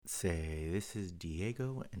Say, this is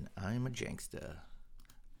Diego and I'm a Janksta.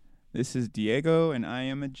 This is Diego and I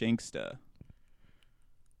am a Janksta.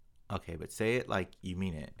 Okay, but say it like you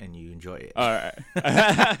mean it and you enjoy it. All right.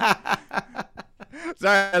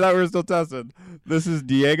 Sorry, I thought we were still testing. This is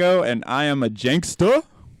Diego and I am a Janksta.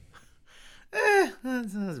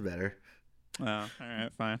 That's better. Oh, all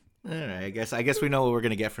right, fine. All right, I guess we know what we're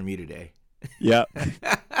gonna get from you today. Yep.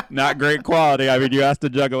 Not great quality. I mean, you have to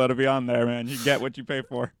juggle it to be on there, man. You get what you pay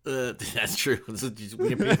for. That's true. We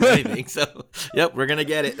didn't pay for anything, so yep, we're gonna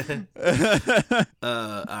get it.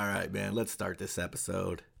 All right, man. Let's start this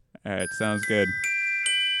episode. All right, sounds good.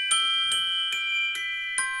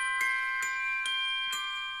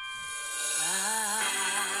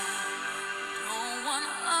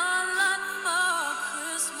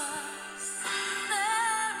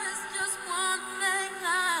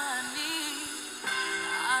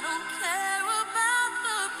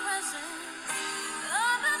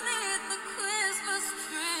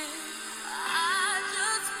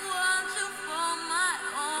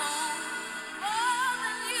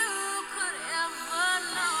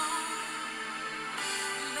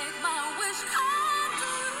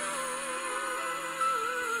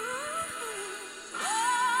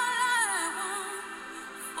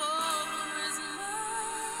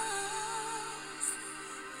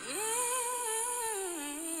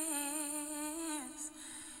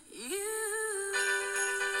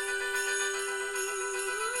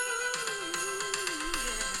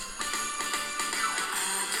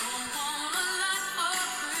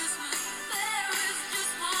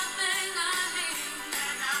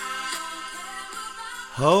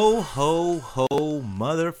 Ho, ho, ho,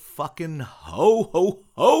 motherfucking ho, ho,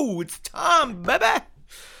 ho. It's Tom, baby.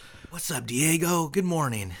 What's up, Diego? Good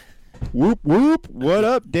morning. Whoop, whoop. What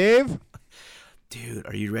up, Dave? Dude,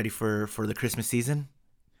 are you ready for the Christmas season?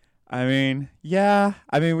 I mean, yeah.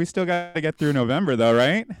 I mean, we still got to get through November, though,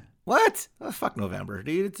 right? What? Oh, fuck November,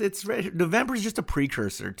 dude. It's November is just a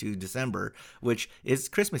precursor to December, which is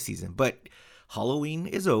Christmas season. But Halloween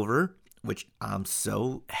is over, which I'm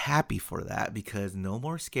so happy for that because no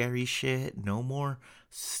more scary shit, no more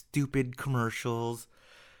stupid commercials.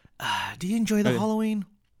 Do you enjoy the Halloween?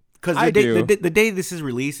 Because the day this is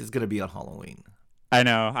released is going to be on Halloween. I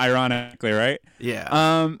know, ironically, right? Yeah.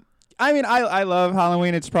 I mean, I love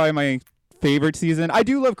Halloween. It's probably my favorite season. I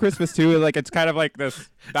do love Christmas too. Like it's kind of like this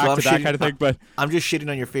back-to-back kind of thing. But I'm just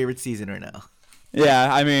shitting on your favorite season right now.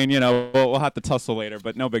 Yeah, I mean, we'll have to tussle later,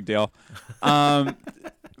 but no big deal.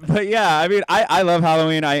 But yeah, I mean, I love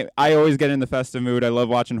Halloween. I always get in the festive mood. I love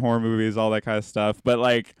watching horror movies, all that kind of stuff. But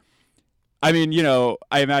like, I mean,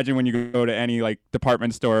 I imagine when you go to any like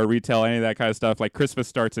department store or retail, any of that kind of stuff, like Christmas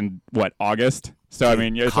starts in August. So I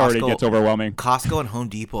mean, it already gets overwhelming. Costco and Home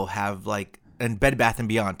Depot have like, and Bed Bath and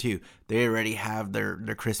Beyond too. They already have their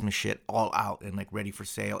Christmas shit all out and like ready for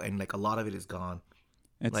sale, and like a lot of it is gone.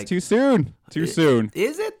 It's like, too soon. Too soon.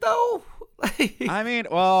 Is it though? I mean,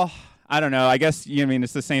 well, I don't know. I guess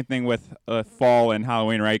it's the same thing with fall and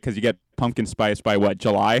Halloween, right? Because you get pumpkin spice by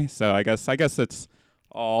July. So I guess it's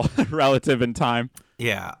all relative in time.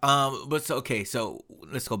 Yeah. So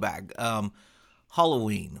let's go back.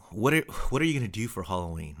 Halloween. What are you gonna do for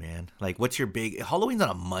Halloween, man? Like, what's your big Halloween's on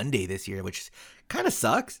a Monday this year, which kind of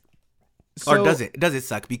sucks. Or does it? Does it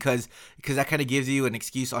suck because that kind of gives you an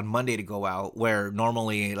excuse on Monday to go out, where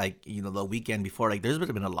normally like the weekend before, like there's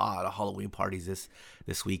been a lot of Halloween parties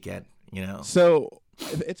this weekend. So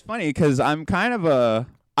it's funny because I'm kind of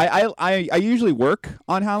I usually work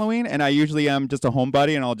on Halloween, and I usually am just a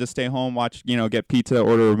homebody, and I'll just stay home, watch, get pizza,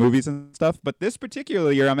 order movies and stuff. But this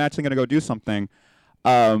particular year, I'm actually going to go do something.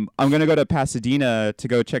 I'm going to go to Pasadena to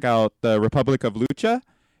go check out the Republic of Lucha,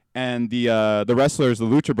 and the wrestlers, the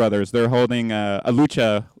Lucha Brothers. They're holding a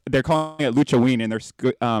lucha. They're calling it Luchaween, and they're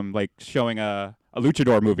like showing a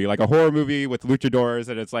luchador movie, like a horror movie with luchadors,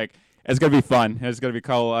 and it's like it's going to be fun. It's going to be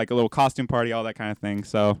called like a little costume party, all that kind of thing.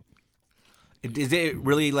 So. Is it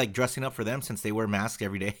really like dressing up for them since they wear masks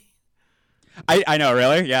every day? I know,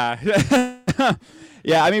 really? Yeah.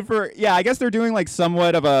 Yeah, I mean, I guess they're doing like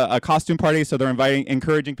somewhat of a costume party, so they're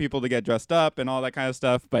encouraging people to get dressed up and all that kind of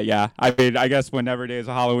stuff. But yeah, I mean, I guess when every day is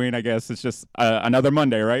a Halloween, I guess it's just another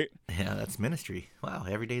Monday, right? Yeah, that's ministry. Wow,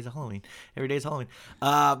 every day is a Halloween. Every day is Halloween.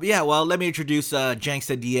 Yeah, well, let me introduce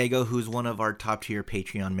Janksta Diego, who's one of our top tier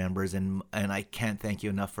Patreon members, and I can't thank you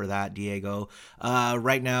enough for that, Diego.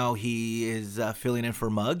 Right now, he is filling in for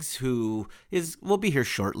Muggs, who will be here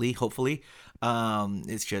shortly, hopefully.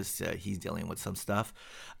 It's just he's dealing with some stuff.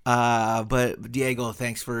 But Diego,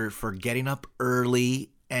 thanks for getting up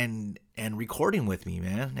early and recording with me,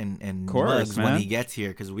 man, and Of course, Muggs man. when he gets here,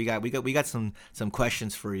 because we got some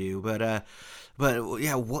questions for you. But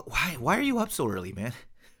yeah, why are you up so early, man?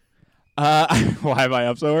 Why am I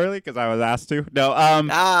up so early? Because I was asked to. No,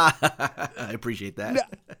 I appreciate that.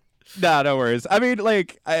 no worries. I mean,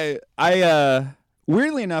 like,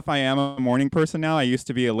 weirdly enough, I am a morning person now. I used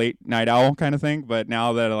to be a late night owl kind of thing, but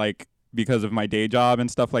now that, like, because of my day job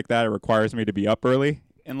and stuff like that, it requires me to be up early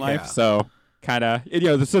in life. Yeah. So kind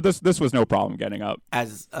of, so this was no problem getting up.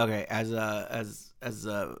 As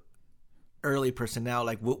a early person now,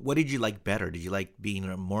 like, what did you like better? Did you like being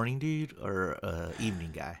a morning dude or a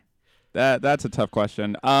evening guy? That's a tough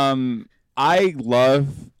question. I love.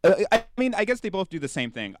 I mean, I guess they both do the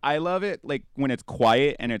same thing. I love it like when it's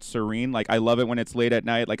quiet and it's serene. Like I love it when it's late at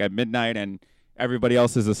night, like at midnight, and everybody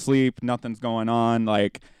else is asleep, nothing's going on.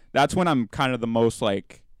 Like that's when I'm kind of the most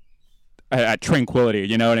like at tranquility.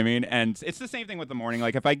 You know what I mean? And it's the same thing with the morning.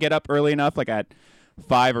 Like if I get up early enough, like at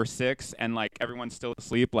 5 or 6, and like everyone's still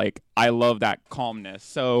asleep, like I love that calmness.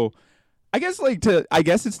 So I guess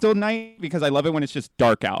it's still night because I love it when it's just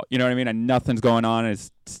dark out. You know what I mean? And nothing's going on. And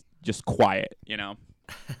it's just quiet. You know?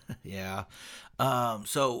 Yeah.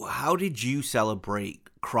 So how did you celebrate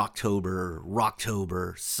Croctober,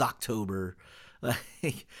 Rocktober, Socktober?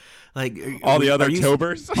 Like all the other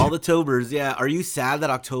Tobers? All the Tobers, yeah. Are you sad that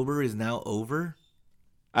October is now over?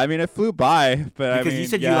 I mean, it flew by, but Because I mean, you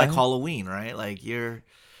said yeah. you like Halloween, right? Like you're.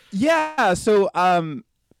 Yeah. So,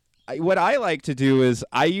 what I like to do is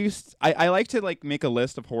I like to like make a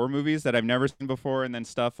list of horror movies that I've never seen before, and then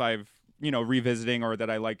stuff I've revisiting or that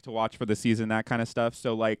I like to watch for the season, that kind of stuff.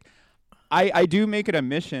 So like I do make it a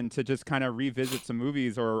mission to just kind of revisit some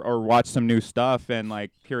movies or watch some new stuff, and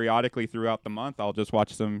like periodically throughout the month I'll just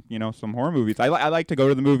watch some some horror movies. I like to go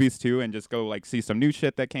to the movies too and just go like see some new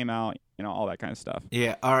shit that came out, all that kind of stuff.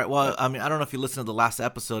 Yeah. All right. Well, I mean, I don't know if you listened to the last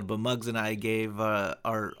episode, but Muggs and I gave our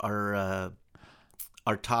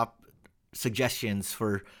top suggestions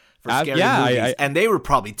for scary movies, and they were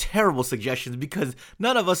probably terrible suggestions because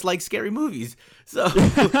none of us like scary movies. So,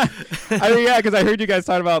 I mean, yeah, because I heard you guys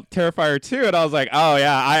talking about Terrifier 2, and I was like, oh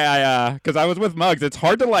yeah, because I was with Muggs. It's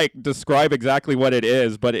hard to like describe exactly what it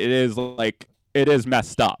is, but it is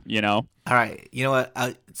messed up, All right, you know what?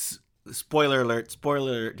 Spoiler alert! Spoiler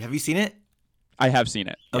alert! Have you seen it? I have seen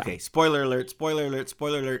it. Yeah. Okay, spoiler alert! Spoiler alert!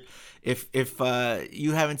 Spoiler alert! If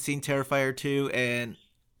you haven't seen Terrifier 2 and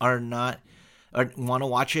want to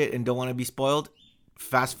watch it and don't want to be spoiled,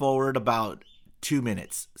 fast forward about 2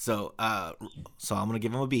 minutes. So I'm gonna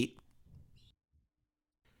give him a beat.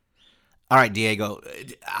 All right, Diego,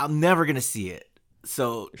 I'm never gonna see it.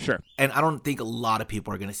 So sure, and I don't think a lot of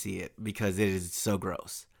people are gonna see it because it is so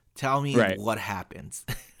gross. Tell me what happens.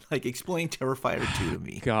 Like, explain Terrifier 2 to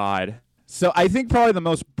me. God. So I think probably the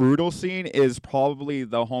most brutal scene is probably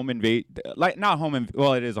the home invade. Like not home.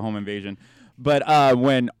 Well, it is a home invasion. But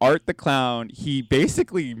when Art the Clown, he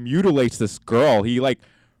basically mutilates this girl. He like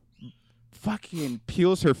fucking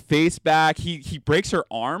peels her face back. He breaks her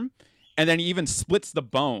arm, and then he even splits the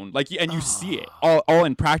bone. Like, and you see it all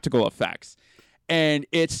in practical effects. And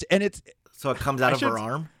it's so it comes out of her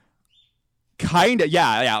arm. Kind of,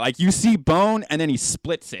 yeah. Like you see bone, and then he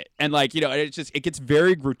splits it, and like it gets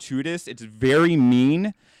very gratuitous. It's very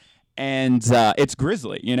mean, and it's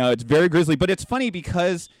grisly. It's very grisly. But it's funny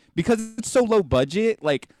because it's so low budget,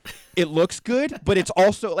 like it looks good, but it's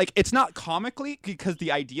also like it's not comically because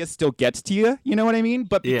the idea still gets to you. You know what I mean?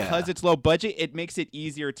 But because it's low budget, it makes it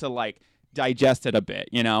easier to like digest it a bit.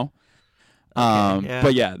 Okay, yeah.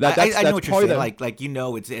 But yeah, I know what you're saying. Like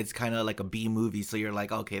it's kind of like a B movie, so you're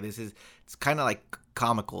like, okay, it's kind of like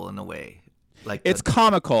comical in a way. Like it's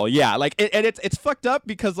comical, yeah. Like it's fucked up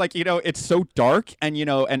because like it's so dark, and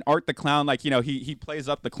and Art the Clown, like he plays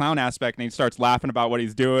up the clown aspect, and he starts laughing about what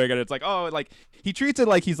he's doing, and it's like, oh, like he treats it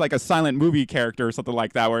like he's like a silent movie character or something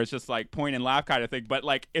like that, where it's just like point and laugh kind of thing, but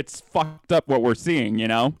like it's fucked up what we're seeing,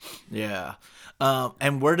 Yeah.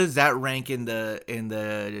 And where does that rank in the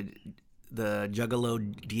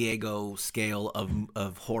Juggalo Diego scale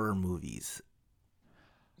of horror movies?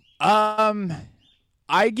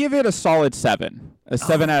 I give it a solid 7, a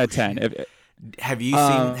 7 out of 10. Have you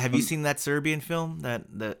seen that Serbian film?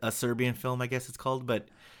 A Serbian film, I guess it's called, but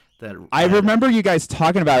I remember you guys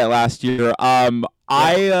talking about it last year. Omar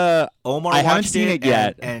I haven't seen it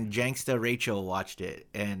yet, and Janksta Rachel watched it,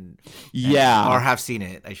 or have seen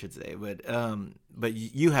it, I should say, but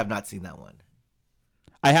you have not seen that one.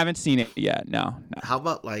 I haven't seen it yet. No. How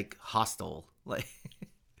about like Hostel? Like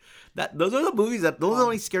that. Those are the movies those are the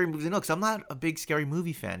only scary movies I know, because I'm not a big scary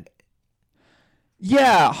movie fan.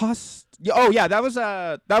 Yeah, oh yeah, that was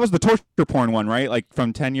the torture porn one, right? Like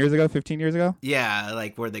from 10 years ago, 15 years ago. Yeah,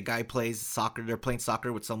 like where the guy plays soccer. They're playing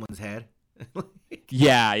soccer with someone's head.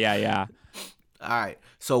 Yeah, yeah, yeah. All right.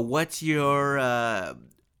 So what's your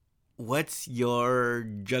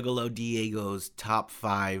Juggalo Diego's top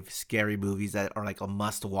 5 scary movies that are like a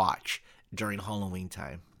must watch during Halloween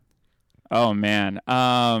time? Oh man.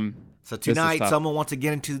 So This is tonight, tough. someone wants to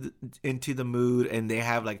get into the mood, and they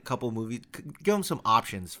have like a couple movies. Give them some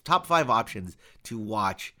options, top 5 options to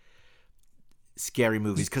watch scary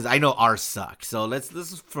movies, because I know ours suck. So this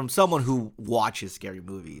is from someone who watches scary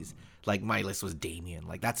movies. Like my list was Damien.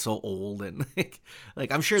 Like that's so old and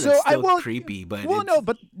like I'm sure So that's I still will. creepy, but Well,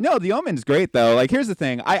 it's, no, The Omen's great though. Like, here's the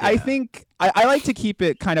thing. I yeah. think I like to keep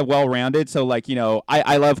it kind of well rounded. So like,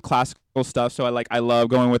 I love classical stuff. So I love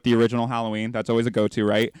going with the original Halloween. That's always a go to,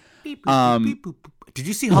 right? Beep, boop, boop, Um, beep, boop, boop. Did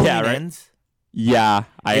you see Halloween yeah, right. Ends? Yeah,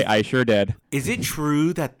 Is, I sure did. is it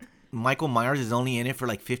true that Michael Myers is only in it for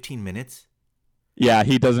like 15 minutes? Yeah,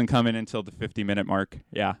 he doesn't come in until the 50-minute mark.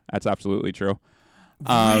 Yeah, that's absolutely true.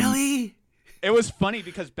 Um, Really? It was funny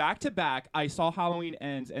because back to back, I saw Halloween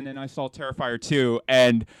Ends and then I saw Terrifier 2.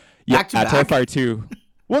 And yeah, Back to back? Terrifier 2.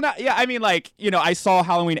 Well, not, yeah, I mean, like, I saw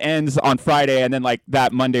Halloween Ends on Friday and then like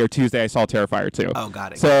that Monday or Tuesday, I saw Terrifier 2. Oh,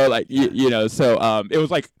 got it. So like, it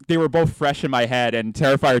was like they were both fresh in my head. And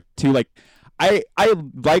Terrifier 2, like, I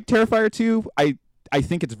like Terrifier 2. I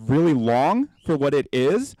think it's really long for what it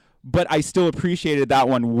is, but I still appreciated that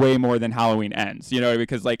one way more than Halloween Ends,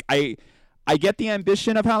 because like I get the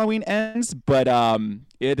ambition of Halloween Ends, but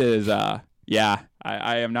it is I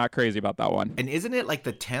am not crazy about that one. And isn't it like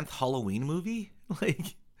the 10th Halloween movie?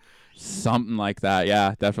 Like Something like that.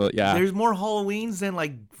 Yeah, definitely. Yeah. there's more Halloweens than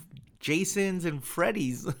like Jason's and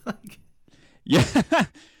Freddy's. Yeah.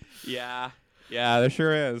 Yeah. Yeah, there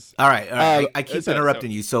sure is. All right. I keep so-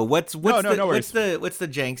 interrupting you. So what's No what's worries. what's the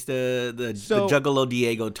Janks the So- Juggalo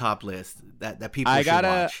Diego top list that people I should gotta-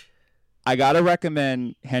 watch? I gotta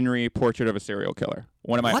recommend Henry Portrait of a Serial Killer.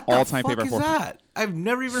 One of my What all-time the fuck favorite is horror. that? I've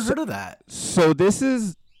never even heard of that. So this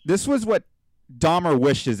was what Dahmer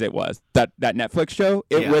wishes it was. That Netflix show,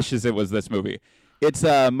 it Yeah. wishes it was this movie. It's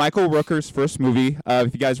Michael Rooker's first movie.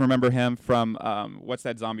 If you guys remember him from what's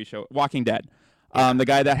that zombie show? Walking Dead. The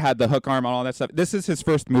guy that had the hook arm and all that stuff. This is his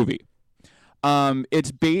first movie.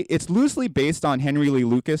 It's loosely based on Henry Lee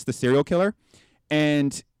Lucas, the serial killer,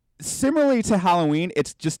 and similarly to Halloween,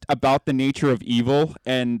 it's just about the nature of evil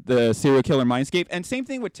and the serial killer mindscape. And same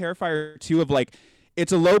thing with Terrifier 2 of like,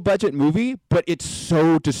 it's a low budget movie, but it's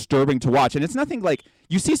so disturbing to watch. And it's nothing like,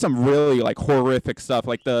 you see some really like horrific stuff,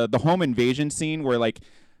 like the home invasion scene where like,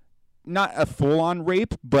 not a full on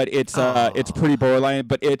rape, but it's pretty borderline,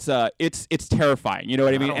 but it's terrifying. You know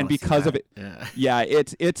what I mean? don't And wanna see because of that. it, Yeah.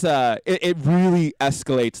 it really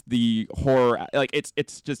escalates the horror. Like it's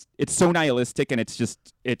so nihilistic and it's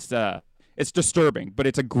disturbing, but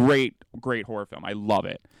it's a great horror film. I love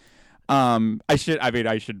it. I should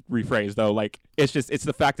rephrase though. Like it's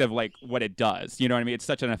the fact of like what it does. You know what I mean? It's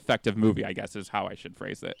such an effective movie, I guess is how I should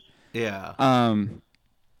phrase it. Yeah.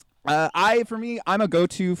 I'm a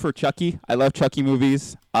go-to for Chucky. I love Chucky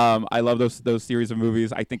movies. I love those series of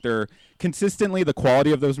movies. I think they're consistently, the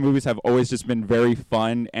quality of those movies have always just been very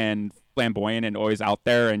fun and flamboyant and always out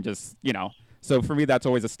there and just, so for me that's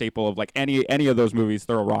always a staple of like any of those movies.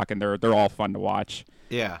 They're a rock and they're all fun to watch.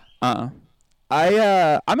 Yeah. I'm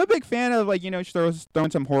a big fan of like,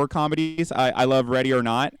 throwing some horror comedies. I love Ready or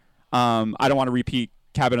Not. I don't want to repeat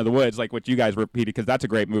Cabin of the Woods like what you guys repeated because that's a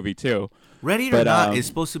great movie too. Ready or Not is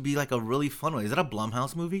supposed to be like a really fun one. Is that a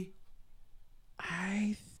Blumhouse movie?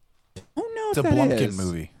 I don't know It's if a that Blumpkin is.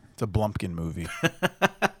 movie. It's a Blumpkin movie.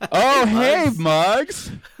 Oh, hey,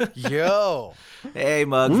 Muggs. Yo. Hey,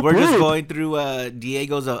 Muggs. Whoop, We're just whoop. going through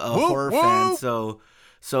Diego's a horror fan,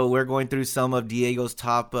 so we're going through some of Diego's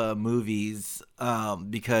top movies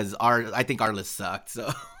because I think our list sucked.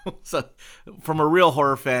 So from a real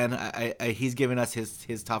horror fan, he's giving us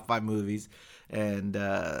his top 5 movies. And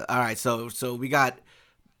all right, so we got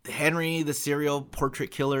Henry the serial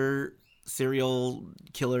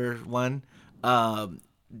killer one,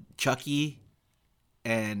 Chucky,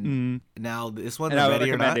 and now this one, And I would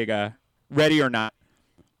Ready or Not. recommend Ready or Not.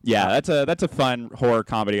 Yeah, that's a fun horror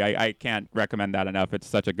comedy. I can't recommend that enough. It's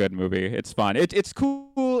such a good movie. It's fun. It's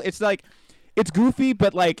cool. It's like it's goofy,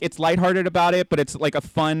 but like it's lighthearted about it. But it's like a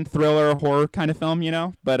fun thriller horror kind of film,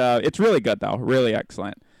 But it's really good though. Really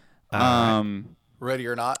excellent. Ready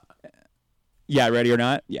or Not, Yeah, Ready or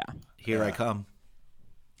Not. Yeah. Here I come.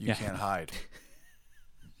 you Yeah. can't hide.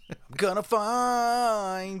 I'm gonna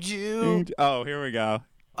find you. Oh, here we go.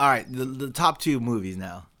 All right, the top 2 movies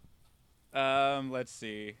now. Let's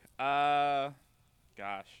see.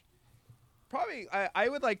 Gosh. Probably, I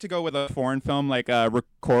would like to go with a foreign film like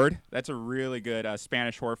Record. That's a really good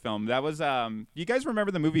Spanish horror film. That was, you guys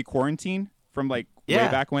remember the movie Quarantine from like way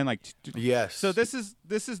back when? Yes. So this is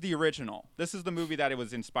the original. This is the movie that it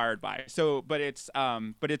was inspired by. So, but it's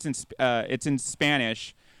in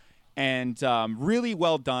Spanish, and really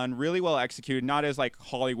well done, really well executed. Not as like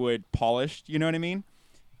Hollywood polished. You know what I mean?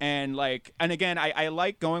 And again, I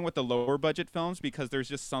like going with the lower budget films because there's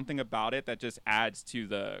just something about it that just adds to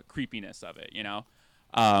the creepiness of it, you know?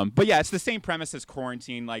 But yeah, it's the same premise as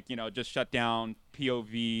Quarantine, like, you know, just shut down,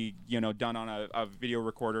 POV, you know, done on a video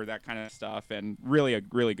recorder, that kind of stuff. And really a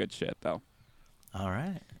really good shit, though. All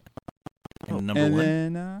right. And number one?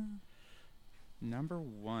 Then, number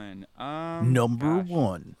one.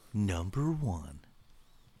 Number one.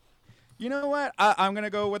 You know what? I'm going to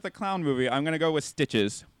go with a clown movie. I'm going to go with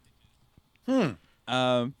Stitches. Do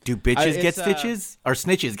bitches get stitches? Or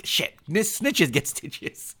snitches? Shit. Snitches get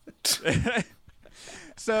stitches.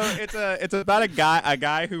 So it's about a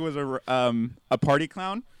guy who was a party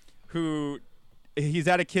clown who he's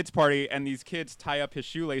at a kid's party and these kids tie up his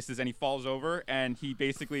shoelaces and he falls over and he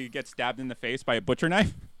basically gets stabbed in the face by a butcher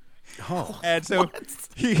knife. Oh, and so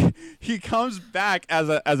he comes back as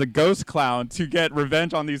a ghost clown to get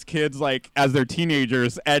revenge on these kids like as they're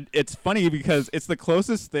teenagers. And it's funny because it's the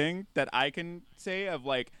closest thing that I can say of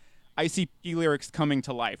like ICP lyrics coming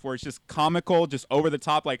to life, where it's just comical, just over the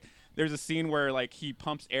top. Like there's a scene where like he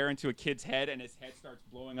pumps air into a kid's head and his head starts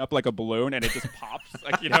blowing up like a balloon and it just pops.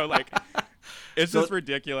 Like, you know, like it's just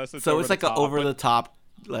ridiculous. It's like an over the top,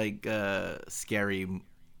 like scary.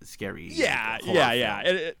 Yeah.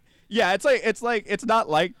 It's not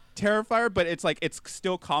like Terrifier, but it's like it's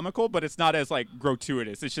still comical, but it's not as like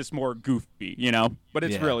gratuitous. It's just more goofy, you know. But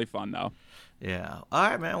it's really fun though. Yeah. All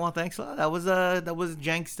right, man. Well, thanks a lot. That was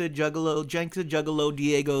Janksta Juggalo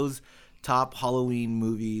Diego's top Halloween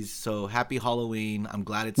movies. So happy Halloween. I'm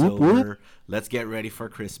glad it's over. Let's get ready for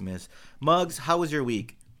Christmas. Muggs, how was your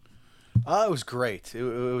week? It was great. It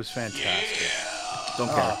was fantastic. Yeah. Don't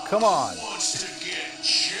care. Come on.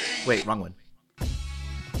 Wait, wrong one.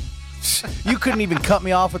 You couldn't even cut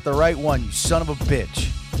me off with the right one, you son of a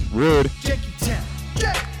bitch. Rude. Janky Town,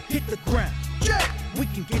 Jank, hit the ground, Jank. We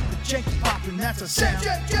can get the janky poppin', that's a sound.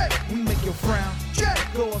 We make your frown,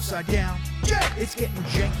 go upside down. It's getting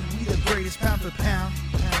janky, we the greatest pound for pound.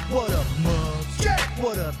 What up, Muggs?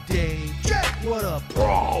 What up, Dave? What up,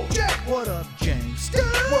 Bro? What up, James?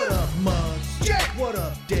 What up, Muggs? What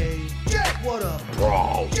up, Dave? What up,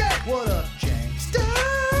 Bro? What up, James?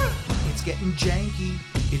 It's getting janky.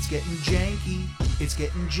 It's getting janky, it's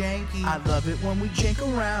getting janky. I love it when we jank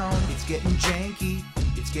around. It's getting janky,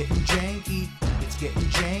 it's getting janky, it's getting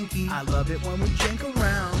janky. I love it when we jank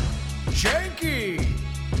around. Janky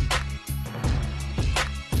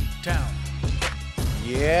Town.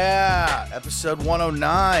 Yeah, episode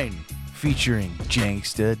 109 featuring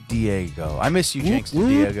Janksta Diego. I miss you, Janksta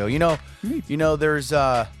Diego. You know, there's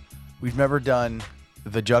we've never done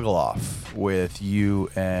the juggle off with you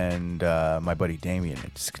and my buddy Damien.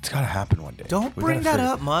 It's got to happen one day. Don't bring that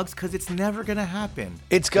up, Muggs, because it's never going to happen.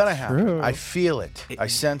 It's going to happen. I feel it. I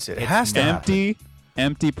sense it. It has to happen.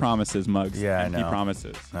 Empty promises, Muggs. Yeah, empty I know.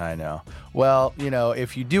 Promises. I know. Well, you know,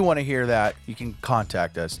 if you do want to hear that, you can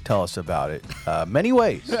contact us. Tell us about it. Many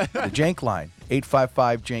ways. The Jank line,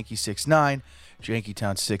 855-JANKY69,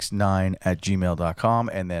 jankytown69@gmail.com,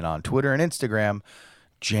 and then on Twitter and Instagram,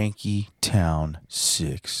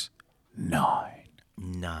 JankyTown69.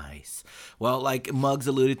 Nice. Well, like Muggs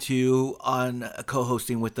alluded to, on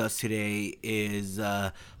co-hosting with us today is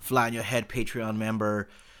Fly on Your Head Patreon member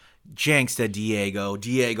Janksta Diego.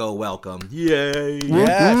 Diego, welcome. Yay.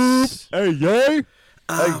 Yes. Hey, yay.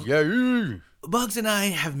 Hey, yay. Muggs and I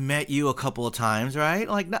have met you a couple of times, right?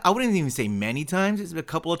 Like, I wouldn't even say many times. It's been a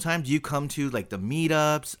couple of times. You come to like the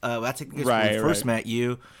meetups. That's when we first met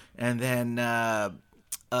you, and then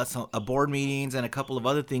some board meetings and a couple of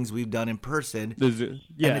other things we've done in person.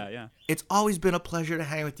 It's always been a pleasure to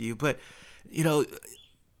hang with you. But you know,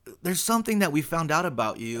 there's something that we found out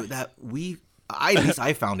about you that at least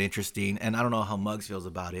I found interesting, and I don't know how Muggs feels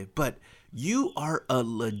about it. But you are a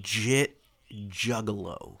legit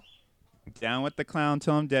juggalo. Down with the clown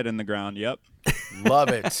till I'm dead in the ground. Yep. Love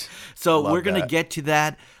it. So we're going to get to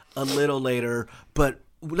that a little later, but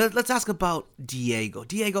let's ask about Diego.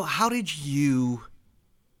 Diego, how did you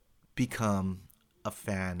become a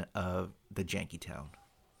fan of the Janky Town?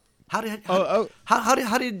 How did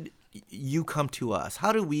you come to us?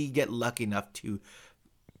 How did we get lucky enough to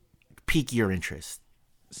pique your interest?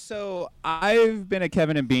 So I've been a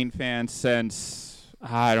Kevin and Bean fan since,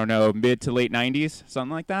 I don't know, mid to late 90s,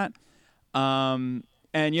 something like that.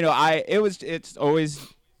 And it's always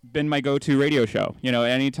been my go-to radio show.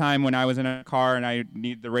 Anytime when I was in a car and I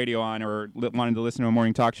need the radio on or wanted to listen to a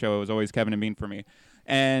morning talk show, it was always Kevin and Bean for me.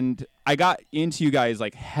 And I got into you guys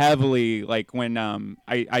like heavily, like when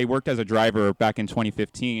I worked as a driver back in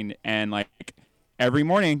 2015, and like every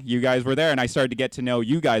morning you guys were there, and I started to get to know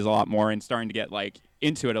you guys a lot more and starting to get like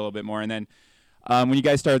into it a little bit more. And then when you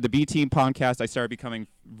guys started the B Team podcast, I started becoming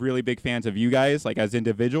really big fans of you guys, like as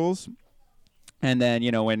individuals. And then,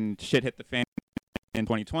 when shit hit the fan in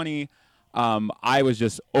 2020, I was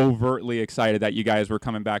just overtly excited that you guys were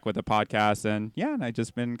coming back with a podcast. And I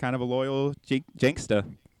just been kind of a loyal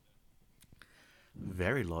Janksta.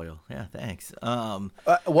 Very loyal. Yeah, thanks.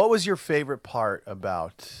 What was your favorite part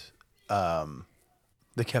about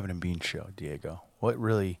the Kevin and Bean show, Diego? What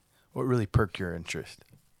really perked your interest?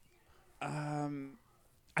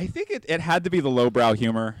 I think it had to be the lowbrow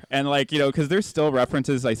humor. And because there's still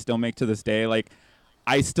references I still make to this day. Like,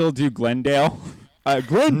 I still do Glendale.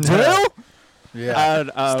 Glendale? Yeah,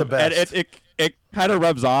 and, it's the best. And it kind of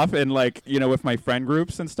rubs off in with my friend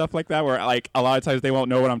groups and stuff like that, where like a lot of times they won't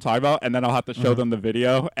know what I'm talking about, and then I'll have to show them the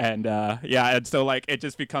video, and and so like it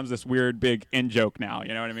just becomes this weird big in joke now,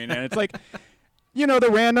 you know what I mean? And it's like the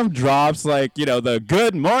random drops, like the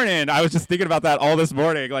good morning. I was just thinking about that all this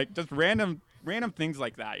morning, like just random things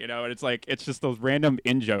like that, and it's like it's just those random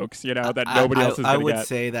in jokes, that nobody else is gonna I would get.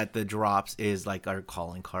 say that the drops is like our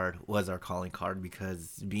calling card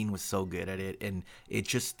because Bean was so good at it, and it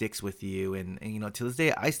just sticks with you. And to this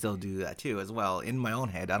day I still do that too as well in my own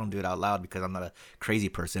head. I don't do it out loud because I'm not a crazy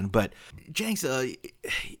person. But Jenks,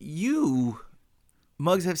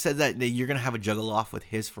 Muggs have said that you're gonna have a juggle off with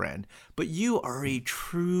his friend, but you are a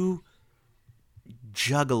true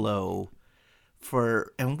juggalo.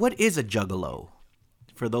 And what is a juggalo?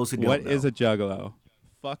 For those who don't know. What is a juggalo?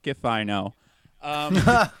 Fuck if I know.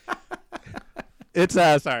 It's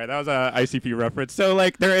sorry, that was a ICP reference. So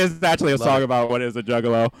like there is actually a song about what is a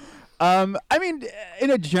juggalo. I mean, in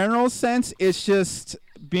a general sense, it's just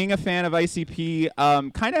being a fan of ICP,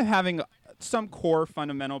 kind of having some core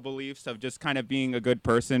fundamental beliefs of just kind of being a good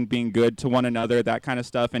person, being good to one another, that kind of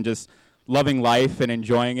stuff, and just loving life and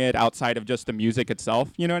enjoying it outside of just the music itself.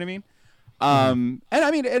 You know what I mean? And I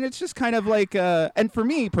mean, and it's just kind of like, and for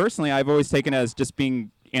me personally, I've always taken it as just being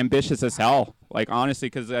ambitious as hell. Like, honestly,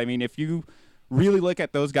 because I mean, if you really look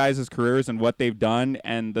at those guys' careers and what they've done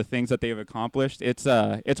and the things that they've accomplished, it's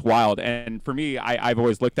wild. And for me, I've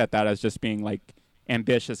always looked at that as just being like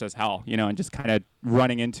ambitious as hell, and just kind of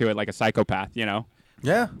running into it like a psychopath,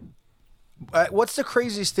 Yeah. What's the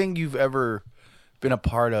craziest thing you've ever been a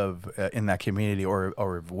part of in that community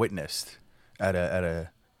or witnessed at a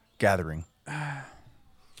gathering?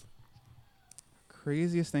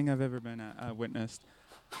 Craziest thing I've ever been witnessed.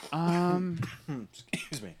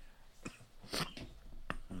 Excuse me.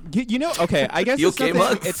 Okay, I guess You it's okay, something-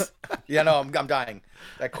 Muggs? it's Yeah, no, I'm dying.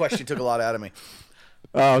 That question took a lot out of me.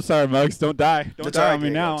 Oh, sorry, Muggs. Don't die. Don't It's die all right, on me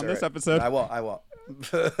Diego, now it's on all this right. episode. I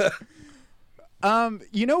won't.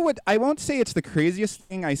 You know what? I won't say it's the craziest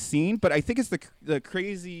thing I've seen, but I think it's the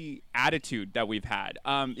crazy attitude that we've had.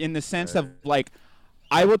 In the sense of like,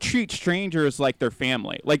 I will treat strangers like their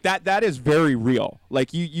family. Like that is very real. Like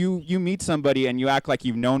you meet somebody and you act like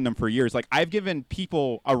you've known them for years. Like I've given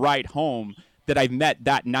people a ride home that I've met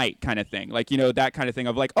that night, kind of thing. Like, that kind of thing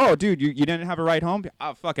of like, oh, dude, you didn't have a ride home?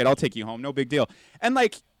 Oh, fuck it, I'll take you home. No big deal. And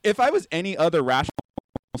like, if I was any other rational,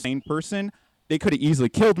 sane person, they could have easily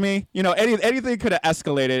killed me. Anything could have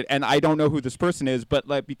escalated, and I don't know who this person is, but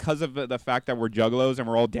like because of the fact that we're juggalos and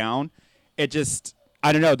we're all down, it just,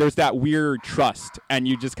 I don't know, there's that weird trust, and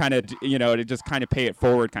you just kind of, to just kind of pay it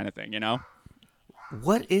forward kind of thing,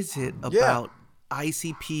 What is it about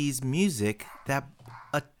ICP's music that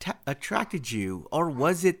attracted you, or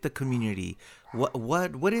was it the community?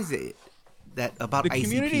 What is it that about The ICP?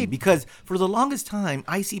 community- Because for the longest time,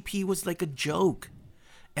 ICP was like a joke,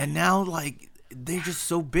 and now like they're just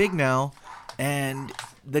so big now, and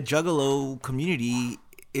the Juggalo community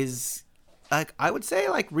is, like, I would say,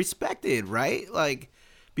 like, respected, right? Like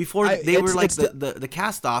before they were like the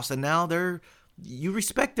cast-offs, and now you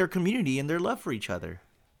respect their community and their love for each other.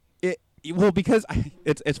 Well, because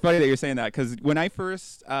it's funny that you're saying that, because when I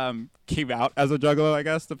first came out as a juggalo, I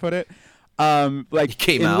guess to put it, like you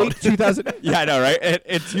came in out. late 2000, yeah, I know, right?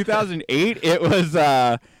 In 2008, it was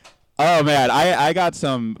oh man, I got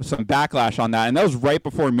some backlash on that, and that was right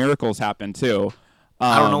before Miracles happened too.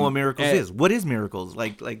 I don't know what Miracles is. What is Miracles?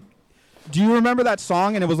 Like. Do you remember that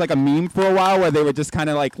song? And it was like a meme for a while where they would just kind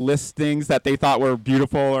of like list things that they thought were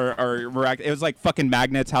beautiful or it was like fucking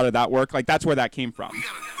magnets. How did that work? Like that's where that came from.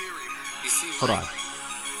 Hold on.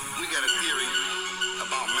 We got a theory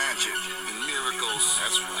about magic and miracles.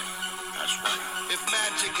 If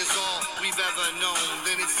magic is all we've ever known,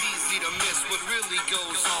 then it's easy to miss what really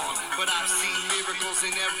goes on. But I've seen miracles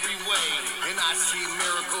in every way, and I see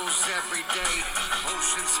miracles every day.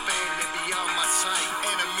 Oceans spanning beyond my sight,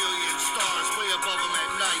 and a million stars way above them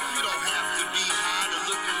at night. You don't have to be high to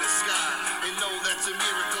look in the sky and know that's a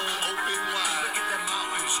miracle open wide. Look at the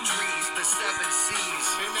mountains, trees, the seven seas,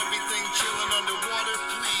 and everything chilling underwater.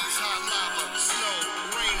 Please, hot lava, snow,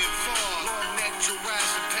 rain and fog, long neck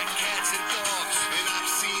giraffes and pet cats and dogs. And I've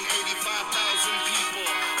seen 85,000 people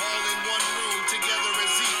all in one room together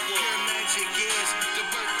as equal. Pure magic is the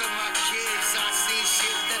birth of my kids. I've seen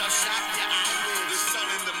shit that'll shock your eyelids. The sun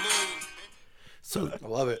and the moon. So I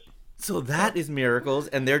love it. so that is miracles,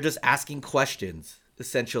 and they're just asking questions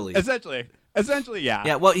essentially. Essentially, yeah.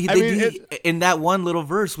 Yeah, well, I mean, in that one little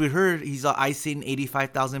verse, we heard I seen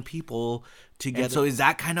 85,000 people together. So is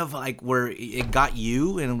that kind of like where it got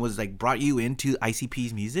you and was like brought you into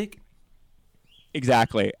ICP's music?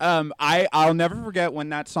 Exactly. I'll never forget when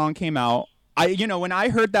that song came out. When I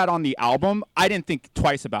heard that on the album, I didn't think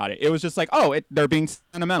twice about it. It was just like, they're being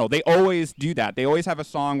sentimental. They always do that. They always have a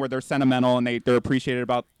song where they're sentimental and they're appreciated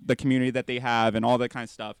about the community that they have and all that kind of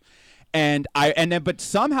stuff. But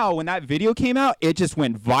somehow when that video came out, it just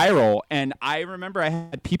went viral. And I remember I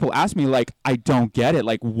had people ask me, like, I don't get it.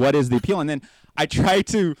 Like, what is the appeal? And then I tried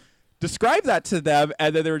to describe that to them,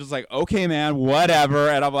 and then they were just like, okay, man, whatever.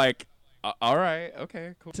 And I'm like, all right,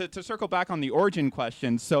 okay, cool. To circle back on the origin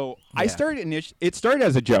question, so yeah. It started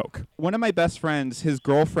as a joke. One of my best friends, his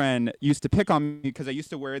girlfriend used to pick on me because I used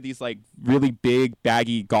to wear these like really big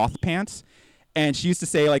baggy goth pants. And she used to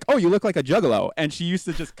say, like, oh, you look like a juggalo. And she used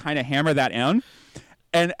to just kind of hammer that in.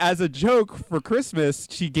 And as a joke for Christmas,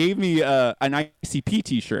 she gave me an ICP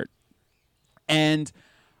T-shirt. And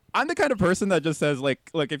I'm the kind of person that just says, like,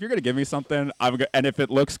 look, if you're going to give me something, and if it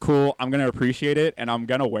looks cool, I'm going to appreciate it, and I'm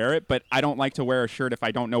going to wear it. But I don't like to wear a shirt if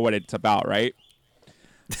I don't know what it's about, right?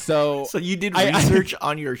 So So you did research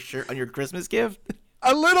on your shirt, on your Christmas gift?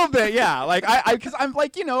 A little bit, yeah. Like, because I'm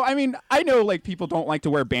like, I know, like, people don't like to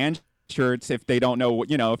wear band shirts if they don't know,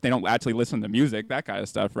 if they don't actually listen to music, that kind of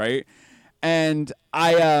stuff, right? And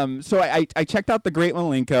I checked out the Great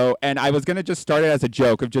Malenko, and I was gonna just start it as a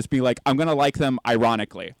joke of just be like, I'm gonna like them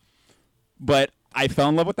ironically, but I fell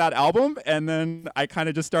in love with that album, and then I kind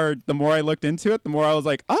of just started. The more I looked into it, the more I was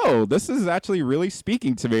like, oh, this is actually really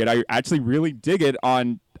speaking to me, and I actually really dig it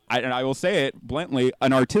and I will say it bluntly,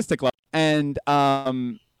 an artistic level,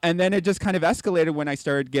 and then it just kind of escalated when I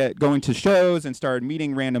started going to shows and started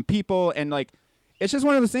meeting random people. And like, it's just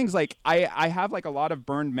one of those things, like I have like a lot of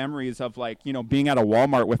burned memories of like, being at a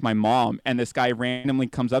Walmart with my mom, and this guy randomly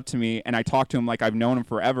comes up to me and I talk to him like I've known him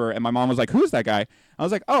forever. And my mom was like, who's that guy? I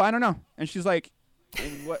was like, oh, I don't know. And she's like,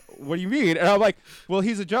 what do you mean? And I'm like, well,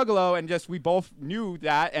 he's a juggalo. And just, we both knew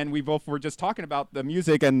that. And we both were just talking about the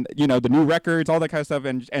music and, the new records, all that kind of stuff.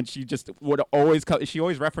 And she just she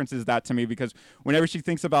always references that to me, because whenever she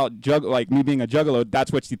thinks about me being a juggalo,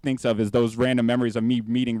 that's what she thinks of, is those random memories of me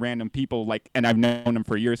meeting random people, like, and I've known them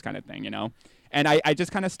for years kind of thing, And I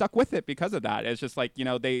just kind of stuck with it because of that. It's just like,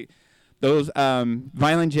 those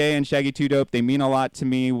Violent J and Shaggy 2 Dope, they mean a lot to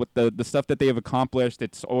me with the stuff that they have accomplished.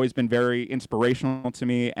 It's always been very inspirational to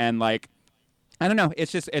me. And like, I don't know,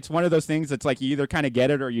 it's one of those things that's like, you either kind of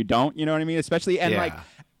get it or you don't, you know what I mean? Especially, and like,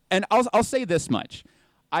 and I'll say this much.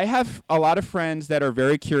 I have a lot of friends that are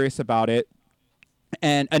very curious about it,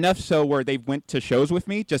 and enough so where they went to shows with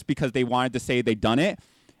me just because they wanted to say they'd done it.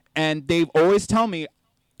 And they always tell me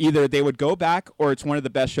either they would go back or it's one of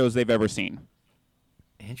the best shows they've ever seen.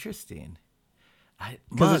 Interesting.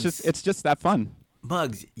 Because it's just that fun.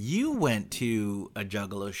 Muggs, you went to a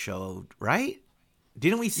Juggalo show, right?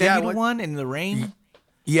 Didn't we send you to one in the rain?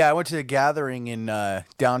 Yeah, I went to a gathering in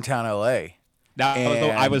downtown LA.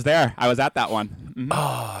 I was there. I was at that one. Mm-hmm.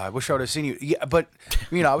 Oh, I wish I would have seen you. Yeah, but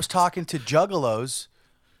I was talking to juggalos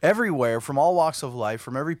everywhere, from all walks of life,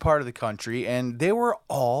 from every part of the country, and they were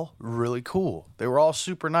all really cool. They were all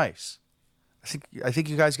super nice. I think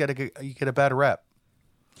you guys get a bad rep.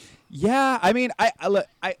 Yeah, I mean,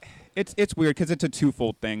 it's weird because it's a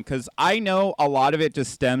twofold thing. Because I know a lot of it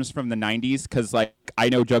just stems from the '90s. Because like, I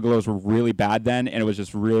know juggalos were really bad then, and it was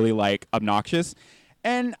just really like obnoxious.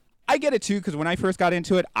 And I get it too, because when I first got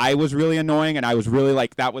into it, I was really annoying, and I was really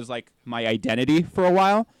like, that was like my identity for a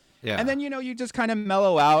while. Yeah. And then, you just kind of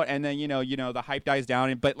mellow out, and then, the hype dies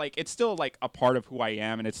down. But like, it's still like a part of who I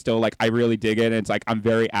am, and it's still like, I really dig it. And it's like, I'm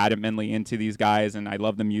very adamantly into these guys, and I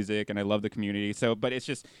love the music, and I love the community. So, but it's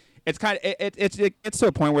just, it's kind of, it gets to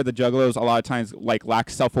a point where the juggalos a lot of times like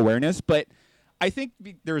lack self-awareness. But I think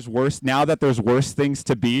there's worse now that there's worse things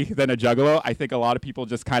to be than a juggalo. I think a lot of people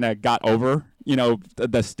just kind of got over,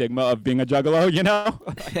 the stigma of being a juggalo,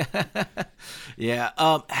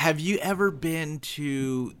 Yeah. Have you ever been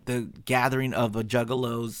to the gathering of the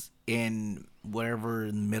juggalos in wherever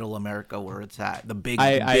in Middle America where it's at? The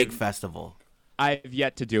big festival. I've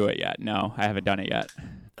yet to do it yet. No, I haven't done it yet.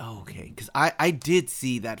 Okay, because I did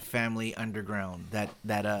see that Family Underground,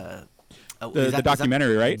 the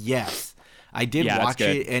documentary, right? Yes, I did watch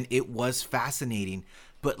it, and it was fascinating.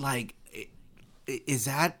 But like, does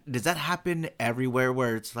that happen everywhere?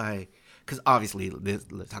 Where it's like, because obviously,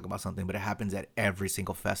 let's talk about something, but it happens at every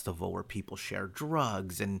single festival where people share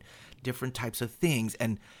drugs and different types of things.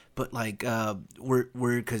 But like, we're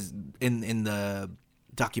because in the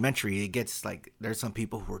documentary, it gets like there's some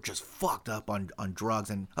people who are just fucked up on drugs,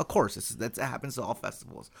 and of course that happens to all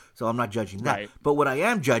festivals, so I'm not judging that. Right. But what I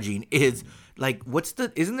am judging is like,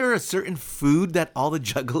 isn't there a certain food that all the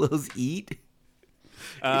juggalos eat?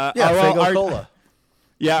 Faygo Cola.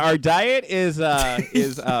 Yeah, our diet is what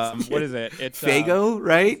is it? It's Faygo,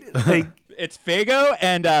 right? Like it's Faygo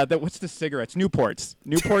and what's the cigarettes? Newports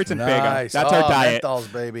and nice. Faygo. That's our diet.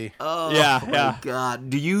 Menthols, baby. Oh yeah. My God,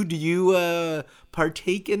 do you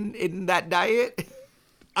partake in that diet?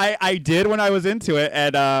 I did when I was into it,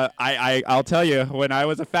 and I'll tell you, when I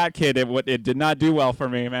was a fat kid, it did not do well for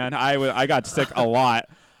me, man. I got sick a lot.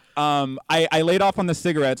 I laid off on the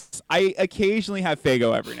cigarettes. I occasionally have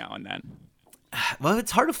Faygo every now and then. Well,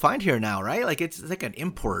 it's hard to find here now, right? Like it's like an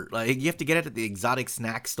import. Like you have to get it at the exotic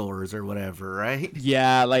snack stores or whatever, right?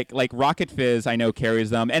 Yeah, like Rocket Fizz, I know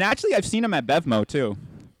carries them, and actually I've seen them at Bevmo too.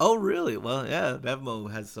 Oh, really? Well, yeah, Bevmo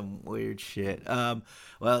has some weird shit.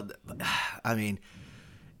 Well, I mean,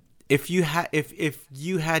 if you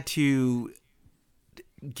had to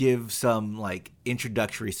give some like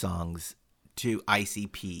introductory songs to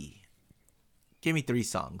ICP, give me 3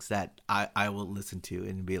 songs that I will listen to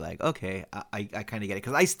and be like, okay, I kind of get it,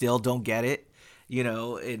 because I still don't get it,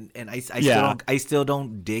 and I still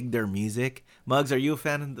don't dig their music. Muggs, are you a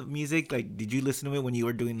fan of the music? Like, did you listen to it when you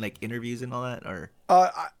were doing like interviews and all that, or?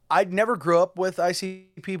 I never grew up with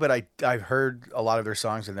ICP, but I've heard a lot of their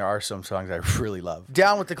songs, and there are some songs I really love.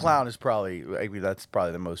 Down with the Clown is that's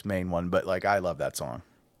probably the most main one, but like I love that song.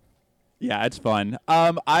 Yeah, it's fun.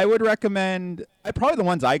 I would recommend probably the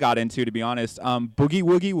ones I got into, to be honest. Boogie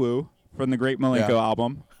Woogie Woo from the Great Milenko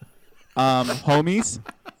album. Homies.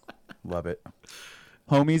 Love it.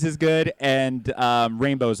 Homies is good, and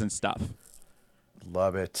Rainbows and Stuff.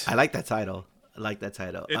 Love it. I like that title.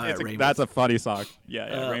 That's a funny song.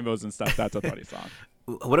 Yeah, Rainbows and Stuff. That's a funny song.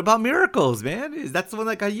 What about Miracles, man? That's the one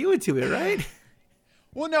that got you into it, right?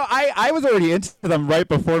 Well, no, I was already into them right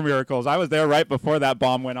before Miracles. I was there right before that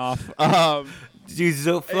bomb went off. Dude,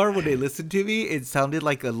 so far when they listened to me, it sounded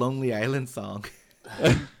like a Lonely Island song.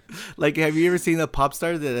 Like, have you ever seen the pop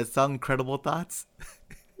star that sung Incredible Thoughts?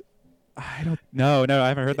 I don't know. No, I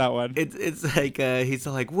haven't heard that one. It's like he's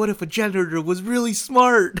like, what if a janitor was really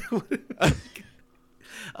smart?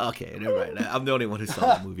 Okay, never mind. I'm the only one who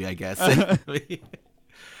saw the movie, I guess.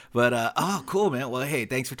 But cool, man. Well, hey,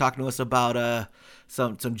 thanks for talking to us about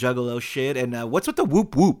some juggalo shit. And what's with the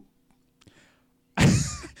whoop whoop?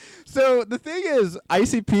 So the thing is,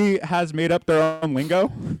 ICP has made up their own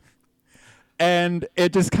lingo, and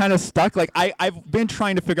it just kind of stuck. Like I've been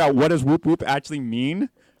trying to figure out what does whoop whoop actually mean.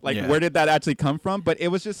 Like, where did that actually come from? But it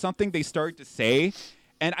was just something they started to say.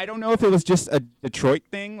 And I don't know if it was just a Detroit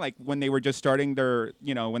thing, like when they were just starting their,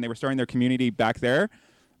 when they were starting their community back there.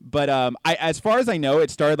 But as far as I know, it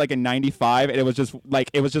started like in '95, and it was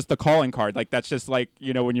just the calling card. Like that's just like,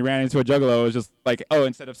 when you ran into a juggalo, it was just like, oh,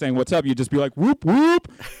 instead of saying what's up, you just be like whoop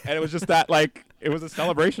whoop, and it was just that like it was a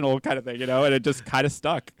celebrational kind of thing, and it just kind of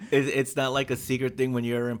stuck. It's not like a secret thing when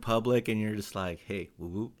you're in public and you're just like, hey,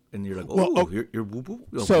 whoop whoop, and you're like, oh, you're whoop whoop,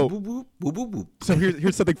 so whoop whoop whoop whoop whoop. So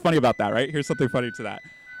here's something funny about that, right? Here's something funny to that.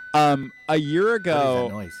 A year ago, what is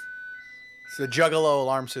that noise? It's the Juggalo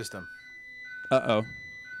alarm system. Uh-oh.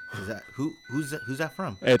 Is that who's that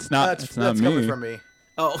from? It's not. That's me. coming from me.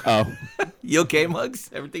 Oh. You okay, Muggs?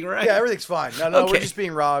 Everything right? Yeah, everything's fine. No, Okay. We're just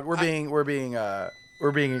being robbed. We're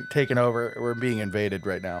being taken over. We're being invaded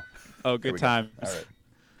right now. Oh, good time.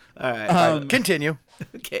 All right. Continue.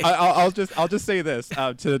 Okay. I'll just say this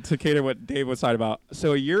to cater what Dave was talking about.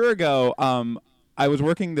 So a year ago, I was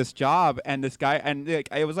working this job, and this guy, and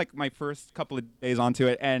it was like my first couple of days onto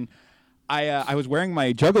it, and I was wearing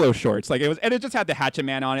my Juggalo shorts, like it just had the Hatchet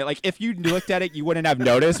Man on it. Like if you looked at it, you wouldn't have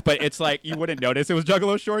noticed, but it's like you wouldn't notice it was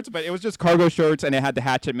Juggalo shorts, but it was just cargo shorts and it had the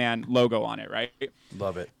Hatchet Man logo on it, right?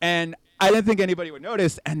 Love it. And I didn't think anybody would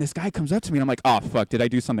notice. And this guy comes up to me and I'm like, oh fuck, did I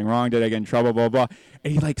do something wrong? Did I get in trouble? Blah blah.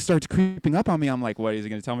 And he like starts creeping up on me. I'm like, what? Is he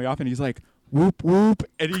gonna tell me off? And he's like, whoop whoop,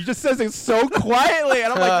 and he just says it so quietly,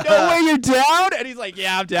 and I'm like, no way, you're down? And he's like,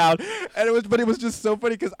 yeah, I'm down. And it was just so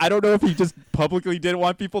funny because I don't know if he just publicly didn't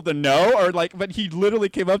want people to know or like, but he literally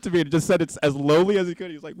came up to me and just said it's as lowly as he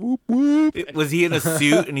could. He's like, whoop whoop. Was he in a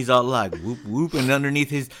suit and he's all like whoop whoop, and underneath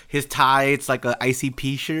his tie it's like a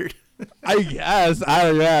ICP shirt? I guess.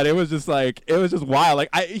 Yeah, it was just wild.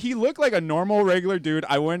 Like he looked like a normal regular dude.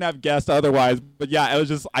 I wouldn't have guessed otherwise. But yeah, it was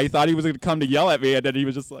just, I thought he was gonna come to yell at me, and then he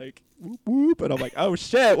was just like whoop whoop, and I'm like, oh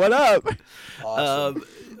shit, what up? Awesome.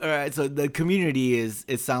 All right, so the community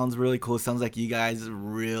it sounds really cool. It sounds like you guys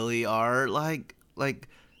really are like I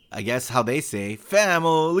guess how they say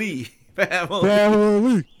family. Yeah,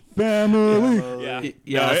 so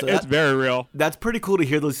it's very real. That's pretty cool to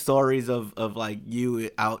hear those stories of like you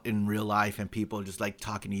out in real life and people just like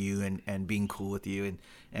talking to you and being cool with you,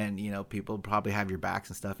 and you know, people probably have your backs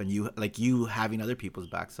and stuff, and you having other people's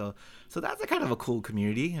backs. So that's a kind of a cool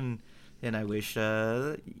community, and I wish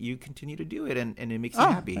you continue to do it, and it makes me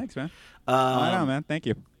happy. Thanks, man. I know, man. Thank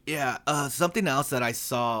you. Yeah. Something else that I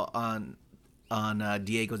saw on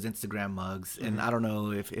Diego's Instagram mugs, and I don't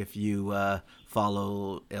know if you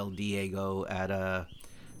follow El Diego at I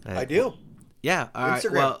do. Yeah. All right.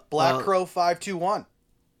 Instagram, Well, Black Crow 521.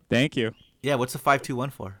 Thank you. yeah. What's the 521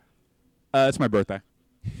 for? It's my birthday.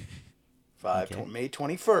 Okay. May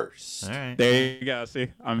 21st. All right. There you go. See,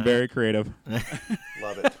 I'm very creative.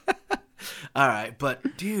 Love it. All right,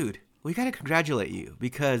 but dude, we gotta congratulate you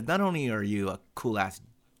because not only are you a cool ass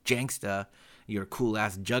janksta, you're a cool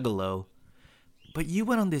ass juggalo, but you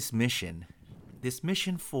went on this mission. This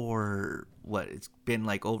mission for what? It's been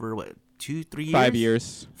like over what, 2-3 years? 5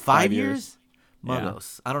 years. 5 years? Yeah.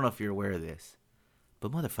 Muggos. I don't know if you're aware of this,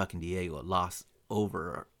 but motherfucking Diego lost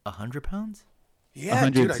over 100 pounds. Yeah,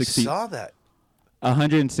 dude, I 160 saw that.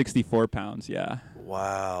 164 pounds. Yeah.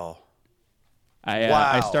 Wow.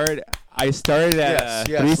 I started at Yes,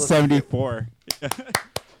 374.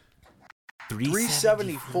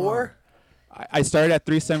 374? I started at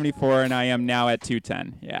 374 and I am now at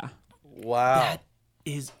 210. Yeah. Wow. That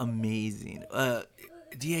is amazing.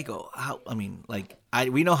 Diego,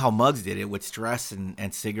 we know how Muggs did it with stress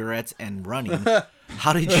and cigarettes and running.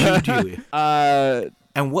 How did you do it?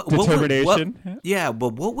 And what determination?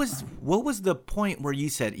 But what was the point where you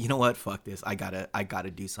said, you know what, fuck this, I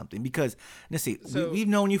gotta do something? Because let's see, we've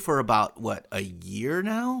known you for about what, a year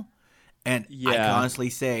now, and I can honestly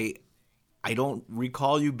say I don't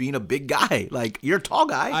recall you being a big guy. Like, you're a tall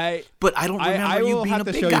guy, but I don't remember you being a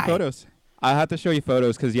big guy. I will have to show you photos. I have to show you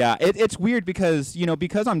photos because it's weird because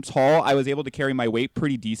because I'm tall, I was able to carry my weight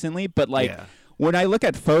pretty decently, but when I look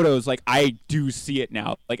at photos, like, I do see it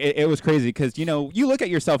now. Like, it was crazy because, you look at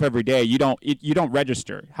yourself every day. You don't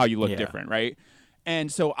register how you look different, right?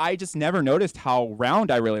 And so I just never noticed how round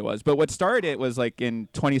I really was. But what started it was, like, in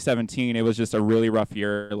 2017, it was just a really rough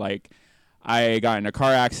year. Like, I got in a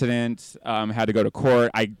car accident, had to go to court.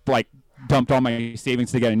 I, like, dumped all my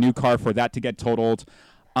savings to get a new car for that to get totaled.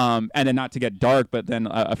 And then not to get dark, but then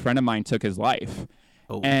a friend of mine took his life.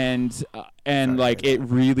 And like, it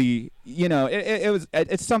really,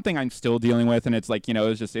 it's something I'm still dealing with, and it's like, it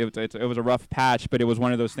was a rough patch, but it was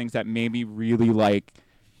one of those things that made me really like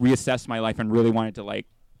reassess my life and really wanted to, like,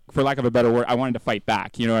 for lack of a better word, I wanted to fight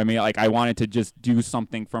back. You know what I mean? Like, I wanted to just do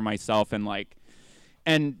something for myself, and like,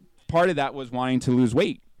 and part of that was wanting to lose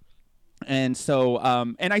weight. And so,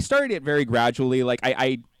 and I started it very gradually. Like,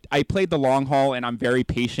 I played the long haul, and I'm very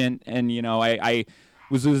patient, and I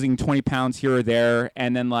was losing 20 pounds here or there,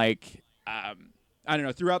 and then, like, I don't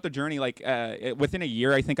know, throughout the journey, like, within a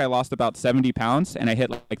year, I think I lost about 70 pounds, and I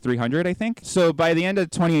hit like 300, I think. So by the end of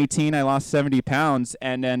 2018, I lost 70 pounds,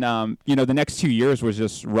 and then, the next 2 years was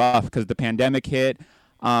just rough because the pandemic hit.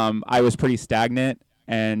 I was pretty stagnant,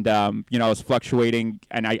 and, I was fluctuating,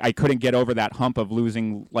 and I couldn't get over that hump of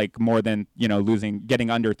losing, like, more than, getting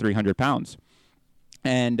under 300 pounds.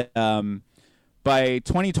 And, by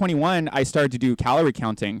 2021, I started to do calorie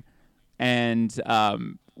counting, and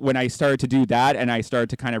when I started to do that, and I started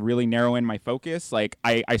to kind of really narrow in my focus, like,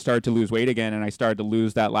 I started to lose weight again, and I started to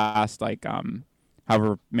lose that last, like,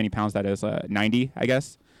 however many pounds that is, 90, I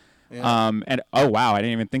guess. Yeah. And oh wow, I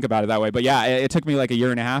didn't even think about it that way, but yeah, it took me like a year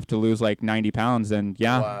and a half to lose like 90 pounds, and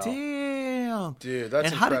yeah. Wow. Damn, dude,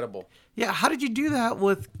 that's incredible. How did you do that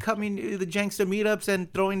with coming to the Janksta meetups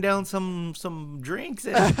and throwing down some drinks?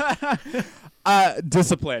 And...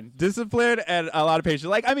 Discipline, and a lot of patience.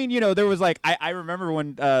 Like, I mean, there was like, I remember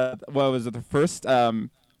when, what was it, the first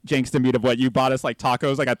Janksta meet of what you bought us like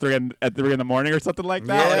tacos like at 3 in the morning or something like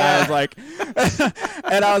that. Yeah.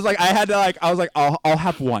 And I was like, I was like, I'll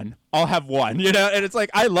have one, and it's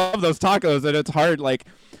like, I love those tacos, and it's hard, like.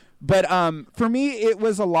 But for me, it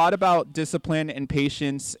was a lot about discipline and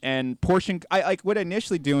patience and portion. I like what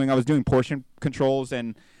initially doing. I was doing portion controls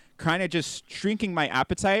and kind of just shrinking my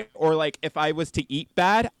appetite. Or like if I was to eat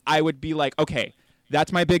bad, I would be like, okay,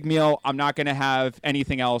 that's my big meal. I'm not gonna have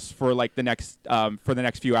anything else for like the next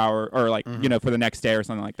few hours, or like for the next day or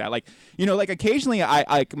something like that. Like like occasionally,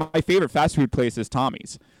 I my favorite fast food place is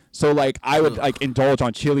Tommy's. So like I would like indulge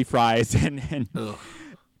on chili fries and.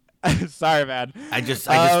 Sorry, man. I just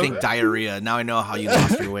think diarrhea. Now I know how you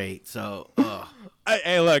lost your weight. So,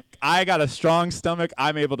 hey, look, I got a strong stomach.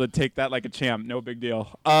 I'm able to take that like a champ. No big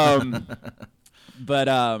deal. But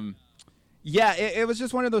yeah, it was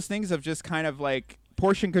just one of those things of just kind of like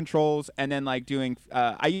portion controls, and then like doing.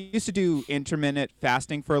 I used to do intermittent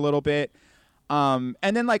fasting for a little bit. And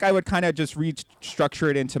then like I would kind of just restructure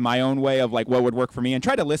it into my own way of like what would work for me, and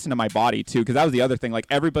try to listen to my body too, because that was the other thing. Like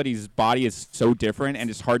everybody's body is so different, and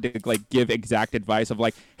it's hard to like give exact advice of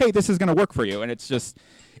like, hey, this is gonna work for you, and it's just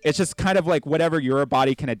kind of like whatever your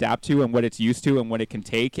body can adapt to and what it's used to and what it can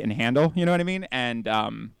take and handle. You know what I mean? And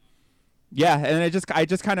yeah, and I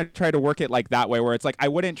just kind of try to work it like that way, where it's like I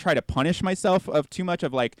wouldn't try to punish myself of too much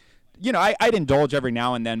of like, I'd indulge every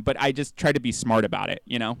now and then, but I just try to be smart about it.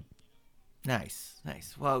 Nice.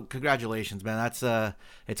 Well, congratulations, man. That's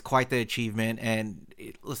it's quite the achievement. And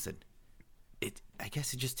listen, I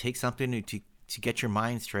guess it just takes something to get your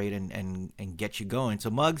mind straight and get you going. So,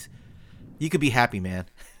 Muggs, you could be happy, man.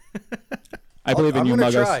 I believe in you,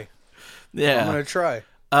 Muggs. Yeah, I'm gonna try.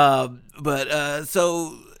 But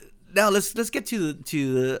so now let's get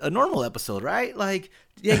to a normal episode, right? Like,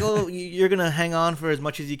 Diego, you're gonna hang on for as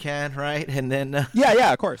much as you can, right? And then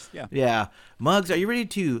yeah, of course, yeah. Muggs, are you ready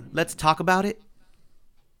to let's talk about it?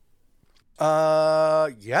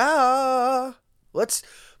 Yeah. Let's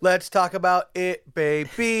talk about it,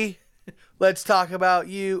 baby. Let's talk about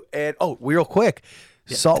you and real quick,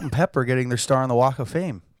 Salt and Pepper getting their star on the Walk of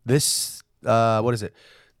Fame this what is it?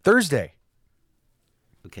 Thursday.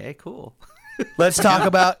 Okay, cool. Let's talk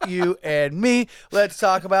about you and me. Let's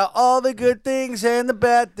talk about all the good things and the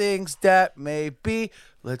bad things that may be.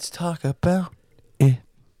 Let's talk about it.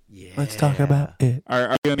 Yeah. Let's talk about it.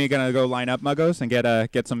 Are you and me gonna go line up, Muggos,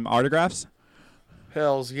 and get some autographs?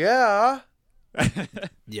 Hells yeah.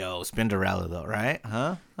 Yo, Spinderella though, right?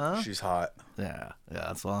 Huh? She's hot. Yeah,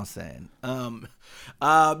 that's what I'm saying.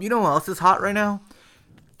 You know what else is hot right now?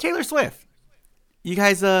 Taylor Swift. You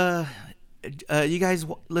guys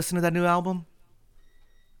listen to that new album?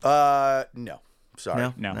 No.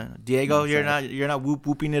 Sorry. No. Diego, you're not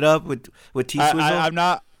whooping it up with T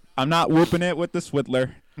Swizzle? I'm not whooping it with the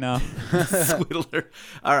Swiddler. No. Swiddler.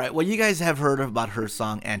 All right. Well, you guys have heard about her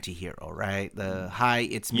song "Antihero," right? The "Hi,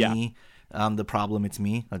 it's me." The problem, it's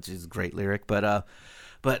me, which is a great lyric. But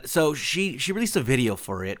so she released a video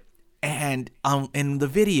for it, and in the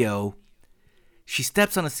video, she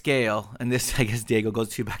steps on a scale, and this, I guess, Diego,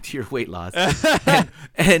 goes back to your weight loss.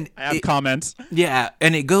 and I have comments. Yeah,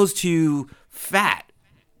 and it goes to fat,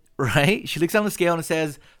 right? She looks on the scale and it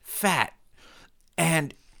says fat,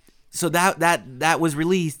 and so that was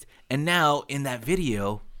released, and now in that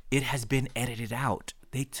video, it has been edited out.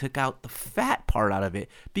 They took out the fat part out of it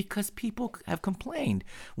because people have complained.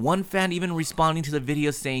 One fan even responding to the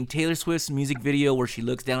video saying Taylor Swift's music video where she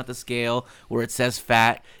looks down at the scale where it says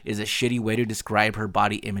fat is a shitty way to describe her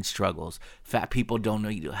body image struggles. Fat people don't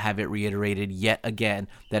need to have it reiterated yet again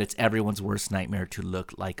that it's everyone's worst nightmare to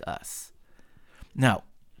look like us. Now,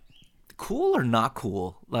 cool or not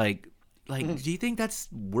cool? Like, do you think that's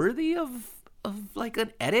worthy of like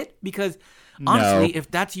an edit? Because honestly, No.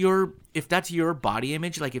 if that's your body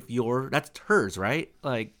image, like that's hers, right?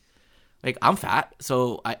 Like I'm fat,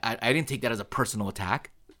 so I didn't take that as a personal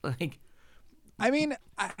attack. Like, I mean,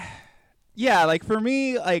 yeah, like for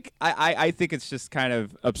me, like I think it's just kind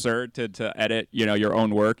of absurd to edit, your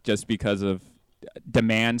own work just because of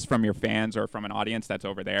demands from your fans or from an audience that's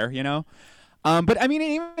over there, But I mean,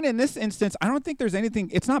 even in this instance, I don't think there's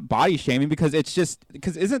anything. It's not body shaming because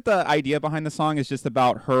isn't the idea behind the song is just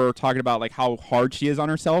about her talking about like how hard she is on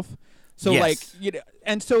herself. So yes.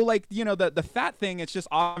 The fat thing, it's just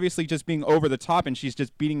obviously just being over the top, and she's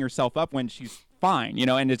just beating herself up when she's fine,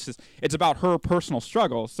 and it's about her personal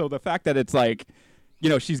struggle. So the fact that it's like,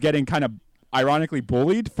 she's getting kind of ironically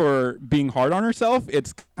bullied for being hard on herself,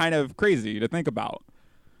 it's kind of crazy to think about.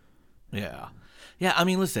 Yeah. Yeah, I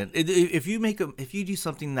mean, listen. If you do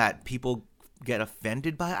something that people get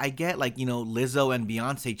offended by. I get like, Lizzo and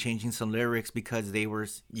Beyonce changing some lyrics because they were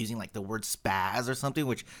using like the word spaz or something,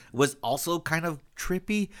 which was also kind of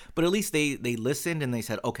trippy. But at least they listened and they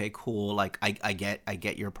said, okay, cool. Like I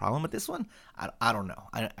get your problem with this one. I don't know.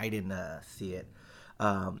 I didn't see it.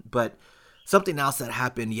 But something else that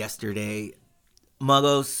happened yesterday,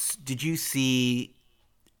 Muggos, did you see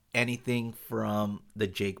anything from the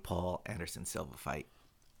Jake Paul Anderson Silva fight?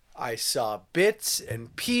 I saw bits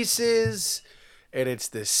and pieces, and it's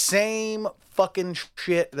the same fucking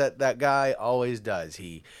shit that guy always does.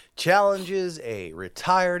 He challenges a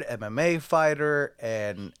retired MMA fighter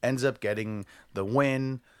and ends up getting the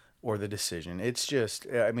win or the decision. It's just,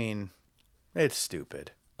 I mean, it's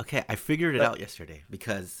stupid. Okay, I figured it out yesterday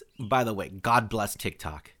because, by the way, God bless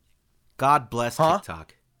TikTok. God bless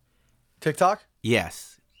TikTok. TikTok?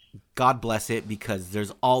 Yes. God bless it because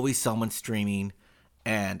there's always someone streaming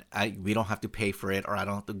and we don't have to pay for it or I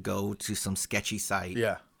don't have to go to some sketchy site.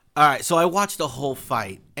 Yeah. All right, so I watched the whole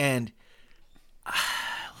fight and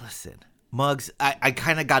listen, Muggs, I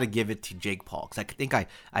kind of got to give it to Jake Paul because I think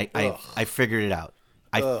I figured it out.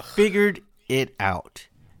 I figured it out.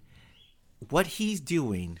 What he's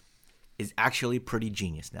doing is actually pretty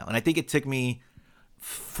genius now. And I think it took me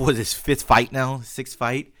for this sixth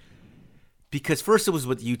fight. Because first it was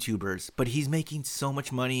with YouTubers, but he's making so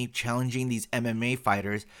much money challenging these MMA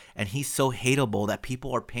fighters, and he's so hateable that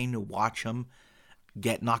people are paying to watch him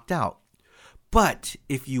get knocked out. But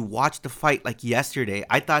if you watch the fight like yesterday,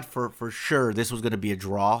 I thought for sure this was going to be a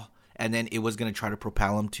draw, and then it was going to try to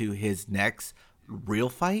propel him to his next real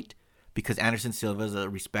fight, because Anderson Silva is a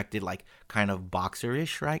respected, like, kind of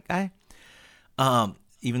boxer-ish, right, guy?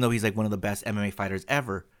 Even though he's, like, one of the best MMA fighters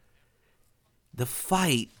ever. The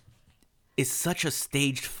fight is such a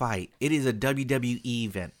staged fight. It is a WWE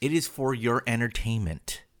event. It is for your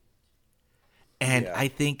entertainment. And I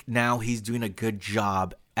think now he's doing a good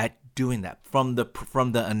job at doing that. From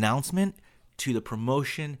the announcement to the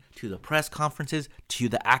promotion to the press conferences to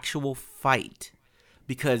the actual fight.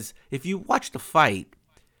 Because if you watch the fight,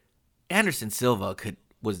 Anderson Silva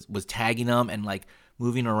was tagging him and like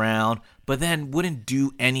moving around, but then wouldn't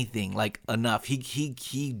do anything like enough.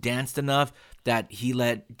 He danced enough that he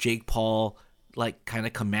let Jake Paul like kind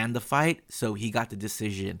of command the fight, so he got the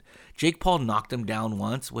decision. Jake Paul knocked him down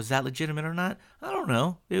once. Was that legitimate or not? I don't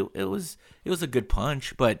know. It was a good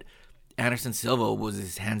punch, but Anderson Silva was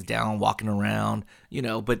his hands down, walking around,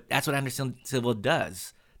 but that's what Anderson Silva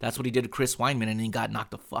does. That's what he did to Chris Weidman, and he got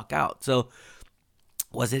knocked the fuck out. So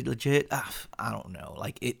was it legit? I don't know.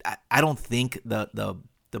 Like I don't think the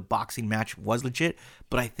boxing match was legit,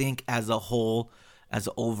 but I think as a whole, as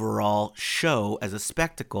an overall show, as a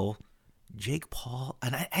spectacle, Jake Paul,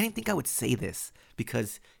 and I didn't think I would say this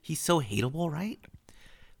because he's so hateable, right?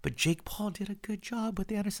 But Jake Paul did a good job with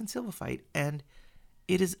the Anderson Silva fight, and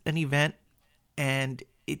it is an event, and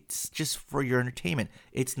it's just for your entertainment.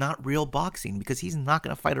 It's not real boxing because he's not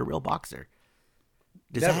going to fight a real boxer.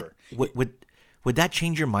 Never. Would that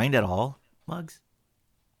change your mind at all, Muggs?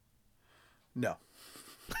 No.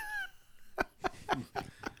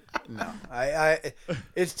 No, it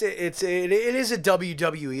is a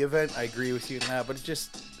WWE event. I agree with you on that, but it's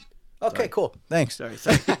just okay. Sorry. Cool. Thanks. Sorry.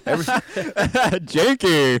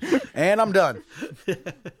 Jakey. And I'm done.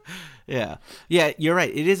 Yeah, you're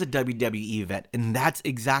right. It is a WWE event, and that's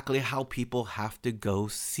exactly how people have to go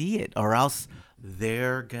see it, or else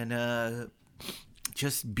they're gonna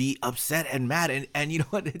just be upset and mad. And you know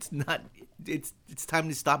what? It's not. It's time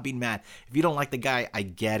to stop being mad. If you don't like the guy, I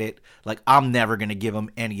get it. Like, I'm never going to give him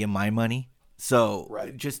any of my money. So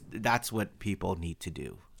just that's what people need to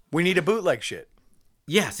do. We need a bootleg shit.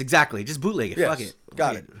 Yes, exactly. Just bootleg it. Yes. Fuck it.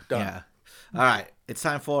 Got it. Done. Yeah. All right. It's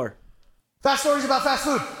time for Fast stories about fast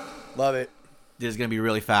food. Love it. This is going to be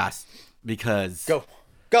really fast because Go.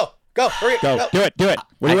 Hurry up. Go. Do it.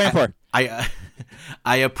 What are you waiting for?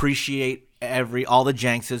 I appreciate all the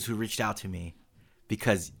Jankses who reached out to me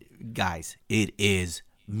because, guys, it is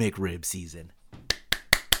McRib season.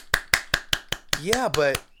 Yeah,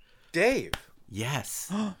 but Dave.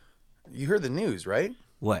 Yes. You heard the news, right?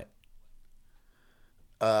 What?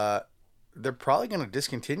 They're probably going to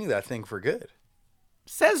discontinue that thing for good.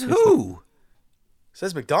 Says who?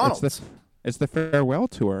 Says McDonald's. It's the farewell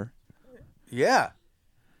tour. Yeah.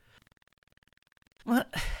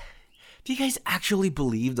 What? Do you guys actually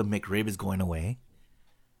believe the McRib is going away?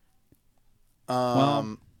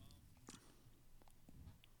 Well,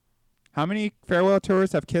 how many farewell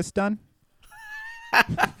tours have Kiss done?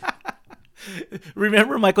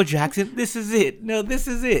 Remember Michael Jackson? This is it. No, this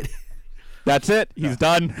is it. That's it. He's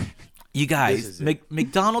done. You guys,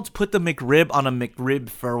 McDonald's put the McRib on a McRib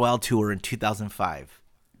farewell tour in 2005.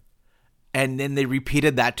 And then they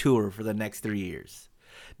repeated that tour for the next 3 years.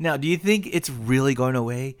 Now, do you think it's really going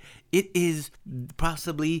away? It is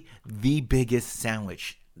possibly the biggest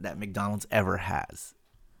sandwich that McDonald's ever has.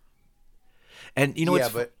 And you know,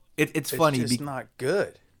 it's funny. It's just not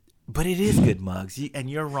good. But it is good, Muggs. And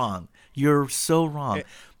you're wrong. You're so wrong.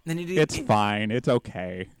 It's fine. It's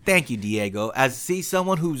okay. Thank you, Diego. As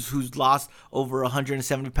someone who's lost over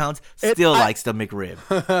 170 pounds still likes the McRib.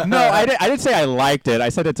 No, I didn't say I liked it. I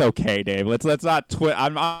said it's okay, Dave. Let's not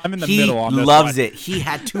I'm in the middle on this. He loves it. He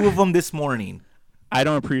had 2 of them this morning. I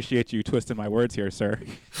don't appreciate you twisting my words here, sir.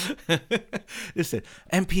 Listen,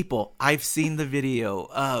 and people, I've seen the video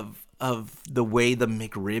of the way the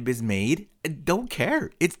McRib is made. I don't care.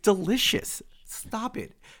 It's delicious. Stop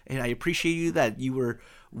it. And I appreciate you that you were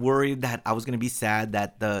worried that I was going to be sad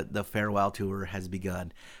that the farewell tour has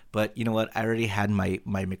begun. But you know what? I already had my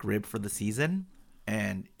McRib for the season.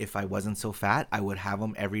 And if I wasn't so fat, I would have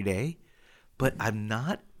them every day. But I'm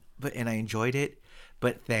not. And I enjoyed it.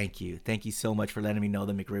 But thank you so much for letting me know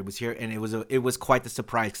the McRib was here, and it was quite the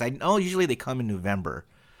surprise because I know usually they come in November,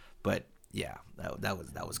 but yeah,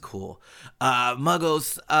 that was cool.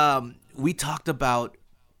 Muggos, we talked about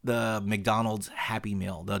the McDonald's Happy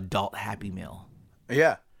Meal, the adult Happy Meal.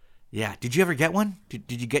 Yeah. Did you ever get one? Did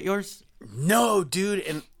you get yours? No, dude,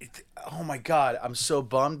 and oh my god, I'm so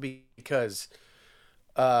bummed because,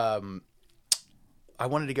 I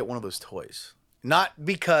wanted to get one of those toys, not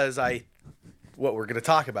because what we're going to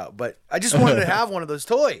talk about, but I just wanted to have one of those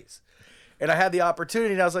toys, and I had the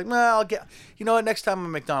opportunity, and I was like, well, I'll get, you know what, next time I'm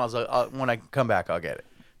at McDonald's, when I come back, I'll get it.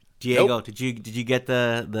 Diego, Nope. did you get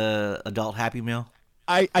the adult Happy Meal?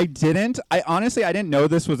 I didn't. I honestly didn't know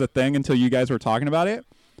this was a thing until you guys were talking about it,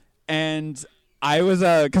 and I was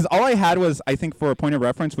because all I had was, I think for a point of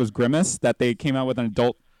reference, was Grimace, that they came out with an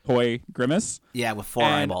adult toy Grimace. Yeah, with 4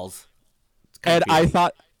 eyeballs. And I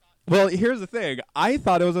thought, well, here's the thing. I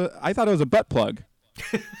thought it was a butt plug.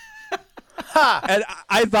 And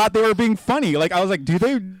I thought they were being funny. Like, I was like, do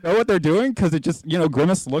they know what they're doing? Because it just,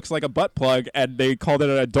 Grimace looks like a butt plug, and they called it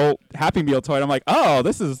an adult Happy Meal toy. And I'm like, oh,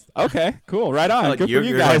 this is okay, cool, right on. Good for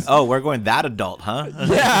you guys. Going, we're going that adult, huh?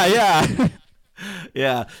 Yeah.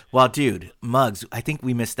 Yeah. Well, dude, Muggs, I think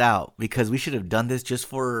we missed out because we should have done this just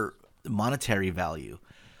for monetary value.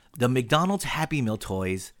 The McDonald's Happy Meal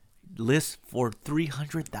toys list for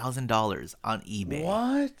 $300,000 on eBay.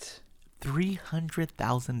 What?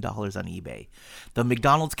 $300,000 on eBay. The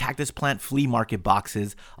McDonald's Cactus Plant flea market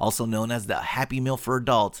boxes, also known as the Happy Meal for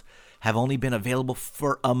adults, have only been available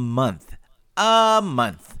for a month.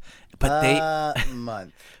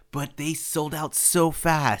 But they sold out so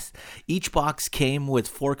fast. Each box came with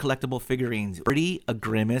 4 collectible figurines: Birdie, a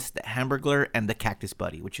Grimace, the Hamburglar, and the Cactus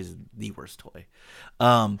Buddy, which is the worst toy.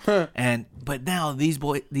 But now these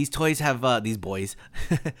toys have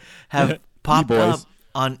have popped up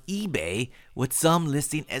on eBay, with some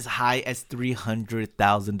listing as high as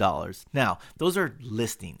 $300,000. Now, those are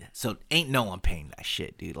listing, so ain't no one paying that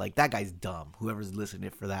shit, dude. Like, that guy's dumb, whoever's listing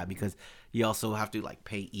it for that, because you also have to, like,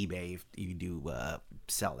 pay eBay if you do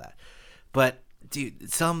sell that. But, dude,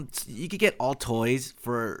 you could get all toys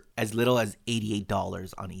for as little as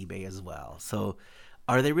 $88 on eBay as well. So,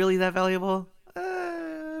 are they really that valuable?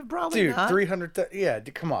 Probably Dude, not. 300. Yeah,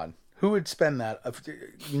 come on. Who would spend that?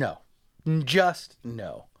 No. Just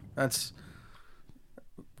no.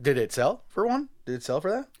 Did it sell for one? Did it sell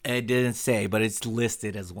for that? It didn't say, but it's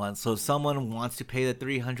listed as one. So if someone wants to pay the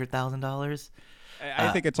 $300,000,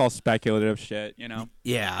 I think it's all speculative shit,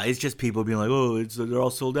 yeah, it's just people being like, "Oh, they're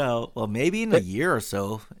all sold out." Well, maybe in a year or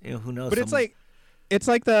so, who knows? But it's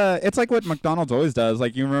like what McDonald's always does.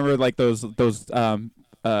 Like, you remember like those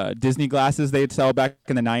Disney glasses they'd sell back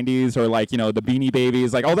in the 90s, or like, the Beanie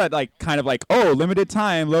Babies, like all that, like kind of like, limited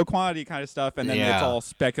time, low quantity kind of stuff, and then it's all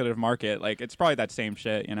speculative market. Like, it's probably that same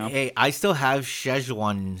shit, Hey, I still have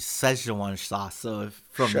Szechuan sauce, so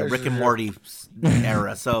from the Rick and Morty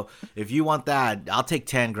era. So if you want that, I'll take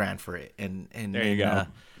 $10,000 for it, and there you go.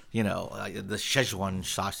 The Szechuan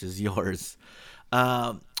sauce is yours.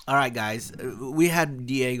 All right, guys, we had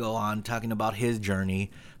Diego on talking about his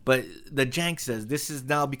journey. But the Jank says this is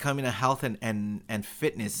now becoming a health and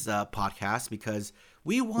fitness podcast, because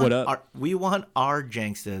we want our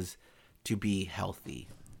Jankstas to be healthy.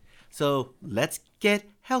 So let's get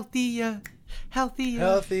healthier. Let's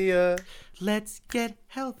get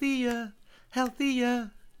healthier.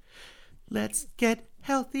 Let's get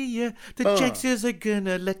healthier. The Jankstas are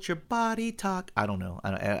gonna let your body talk. I don't know.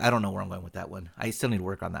 I don't know where I'm going with that one. I still need to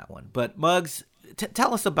work on that one. But Muggs,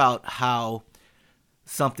 tell us about how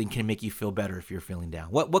something can make you feel better if you're feeling down.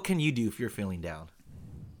 What can you do if you're feeling down?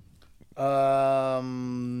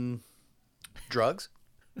 Drugs.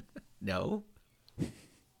 No.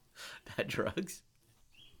 That drugs.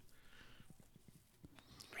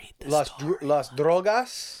 Read the story. Las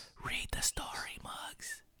drogas. Read the story,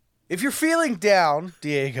 Mugs. If you're feeling down,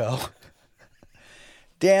 Diego.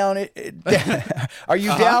 Down. Are you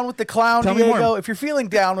down with the clown, Tell me Diego? more. If you're feeling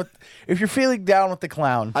down with the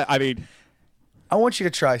clown, I mean, I want you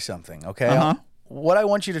to try something. Okay. Uh-huh. What I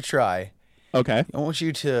want you to try. okay. I want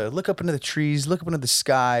you to look up into the trees, look up into the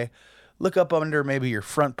sky, look up under maybe your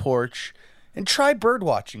front porch, and try bird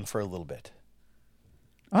watching for a little bit.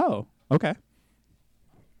 Oh, okay.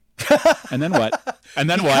 And then what? And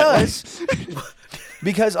then what?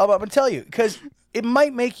 Because I'm going to tell you, because it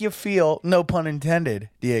might make you feel, no pun intended,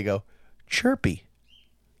 Diego, chirpy.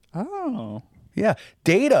 Oh. Yeah.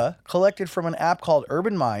 Data collected from an app called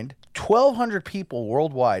Urban Mind, 1,200 people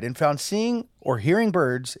worldwide, and found seeing or hearing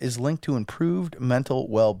birds is linked to improved mental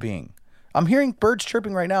well-being. I'm hearing birds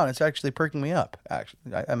chirping right now, and it's actually perking me up. Actually,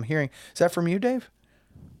 I'm hearing. Is that from you, Dave?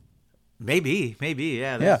 Maybe.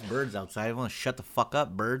 Yeah, there's Yeah. birds outside. I want to shut the fuck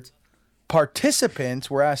up, birds. Participants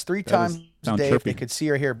were asked 3 times a sound day if they chirpy. could see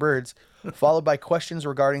or hear birds, followed by questions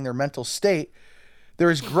regarding their mental state. There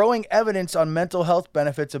is growing evidence on mental health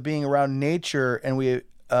benefits of being around nature, and we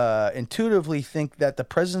intuitively think that the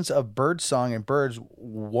presence of birdsong and birds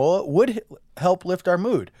would help lift our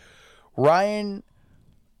mood. Ryan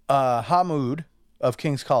Hamoud of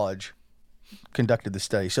King's College conducted the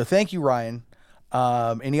study. So thank you, Ryan.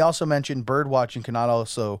 And he also mentioned bird watching cannot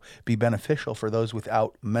also be beneficial for those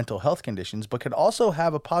without mental health conditions, but could also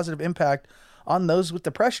have a positive impact on those with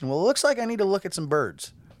depression. Well, it looks like I need to look at some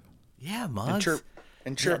birds Yeah, and Mugs.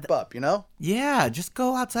 chirp up, you know? Yeah, just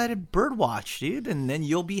go outside and bird watch, dude, and then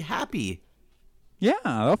you'll be happy. Yeah,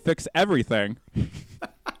 that'll fix everything.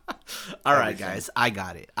 All right, guys, I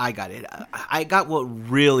got it. I got what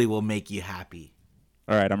really will make you happy.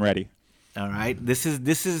 All right, I'm ready. All right, this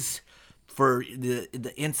is for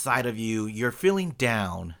the inside of you. You're feeling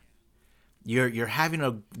down. You're having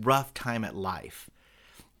a rough time at life,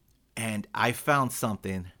 and I found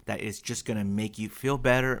something that is just gonna make you feel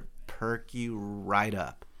better, perk you right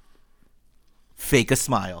up. Fake a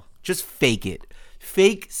smile. Just fake it.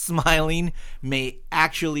 Fake smiling may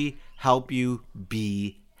actually help you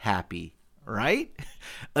be happy, right?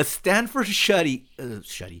 A Stanford study has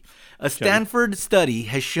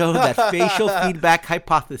shown that facial feedback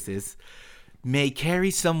hypothesis may carry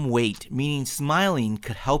some weight, meaning smiling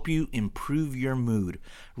could help you improve your mood.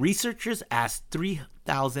 Researchers asked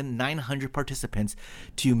 3,900 participants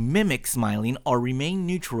to mimic smiling or remain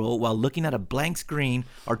neutral while looking at a blank screen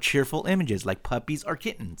or cheerful images like puppies or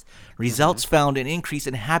kittens. Results found an increase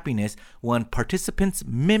in happiness when participants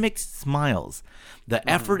mimicked smiles. The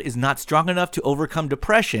effort is not strong enough to overcome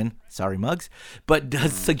depression, sorry Mugs, but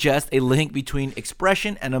does suggest a link between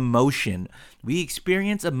expression and emotion. We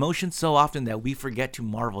experience emotion so often that we forget to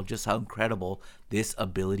marvel just how incredible this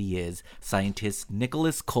ability is, scientist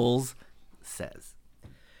Nicholas Coles says.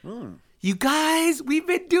 You guys, we've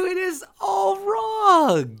been doing this all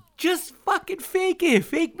wrong. Just fucking fake it.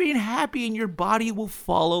 Fake being happy and your body will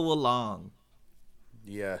follow along.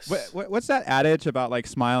 Yes. What's that adage about like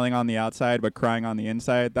smiling on the outside but crying on the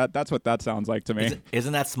inside? That's what that sounds like to me.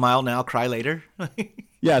 Isn't that smile now, cry later?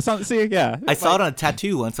 Yeah, yeah. I saw it on a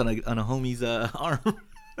tattoo once on a homie's arm.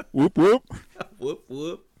 Whoop whoop. Whoop,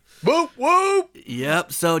 whoop. Whoop, whoop.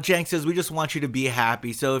 Yep. So Jank says we just want you to be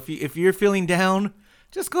happy. So if you're feeling down,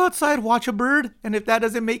 just go outside, watch a bird, and if that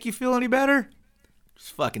doesn't make you feel any better,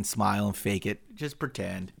 just fucking smile and fake it. Just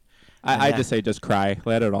pretend. I just say just cry.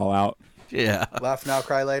 Let it all out. Yeah. Laugh now,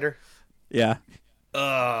 cry later. Yeah.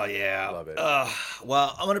 Oh yeah. Love it.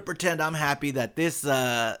 Well, I'm gonna pretend I'm happy that this.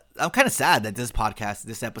 I'm kind of sad that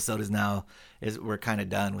this episode we're kind of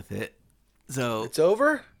done with it. So It's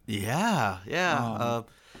over? yeah. Yeah.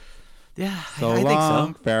 So I think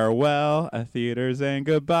long, so. farewell, theaters and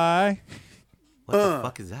goodbye. What the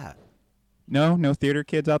fuck is that? No theater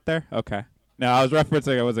kids out there? Okay. No, I was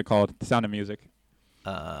referencing, what's it called? The Sound of Music.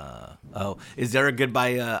 Is there a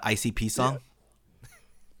goodbye ICP song?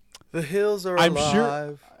 The hills are I'm alive.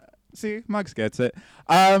 sure- See, Muggs gets it.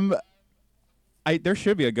 There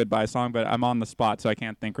should be a goodbye song, but I'm on the spot, so I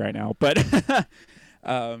can't think right now. But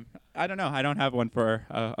I don't know. I don't have one for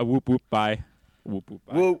a whoop whoop bye. Whoop whoop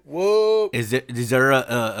bye. Whoop, whoop. Is there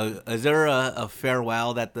a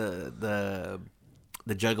farewell that the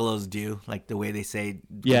Juggalos do, like the way they say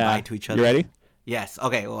goodbye to each other? You ready? Yes.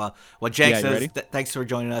 Okay. Well, Jake Yeah, you says, ready? thanks for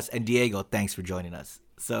joining us, and Diego, thanks for joining us.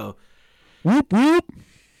 So Whoop whoop.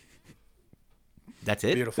 that's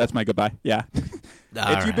it. Beautiful. That's my goodbye. Yeah. All It's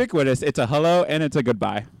right. ubiquitous. It's a hello and it's a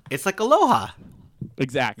goodbye. It's like aloha.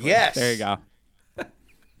 Exactly. Yes. There you go.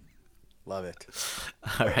 Love it.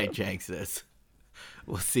 All right, Janksters.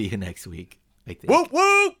 We'll see you next week. I think. Whoop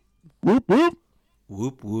whoop. Whoop whoop.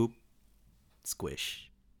 Whoop whoop. Squish.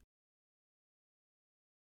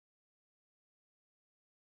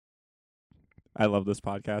 I love this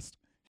podcast.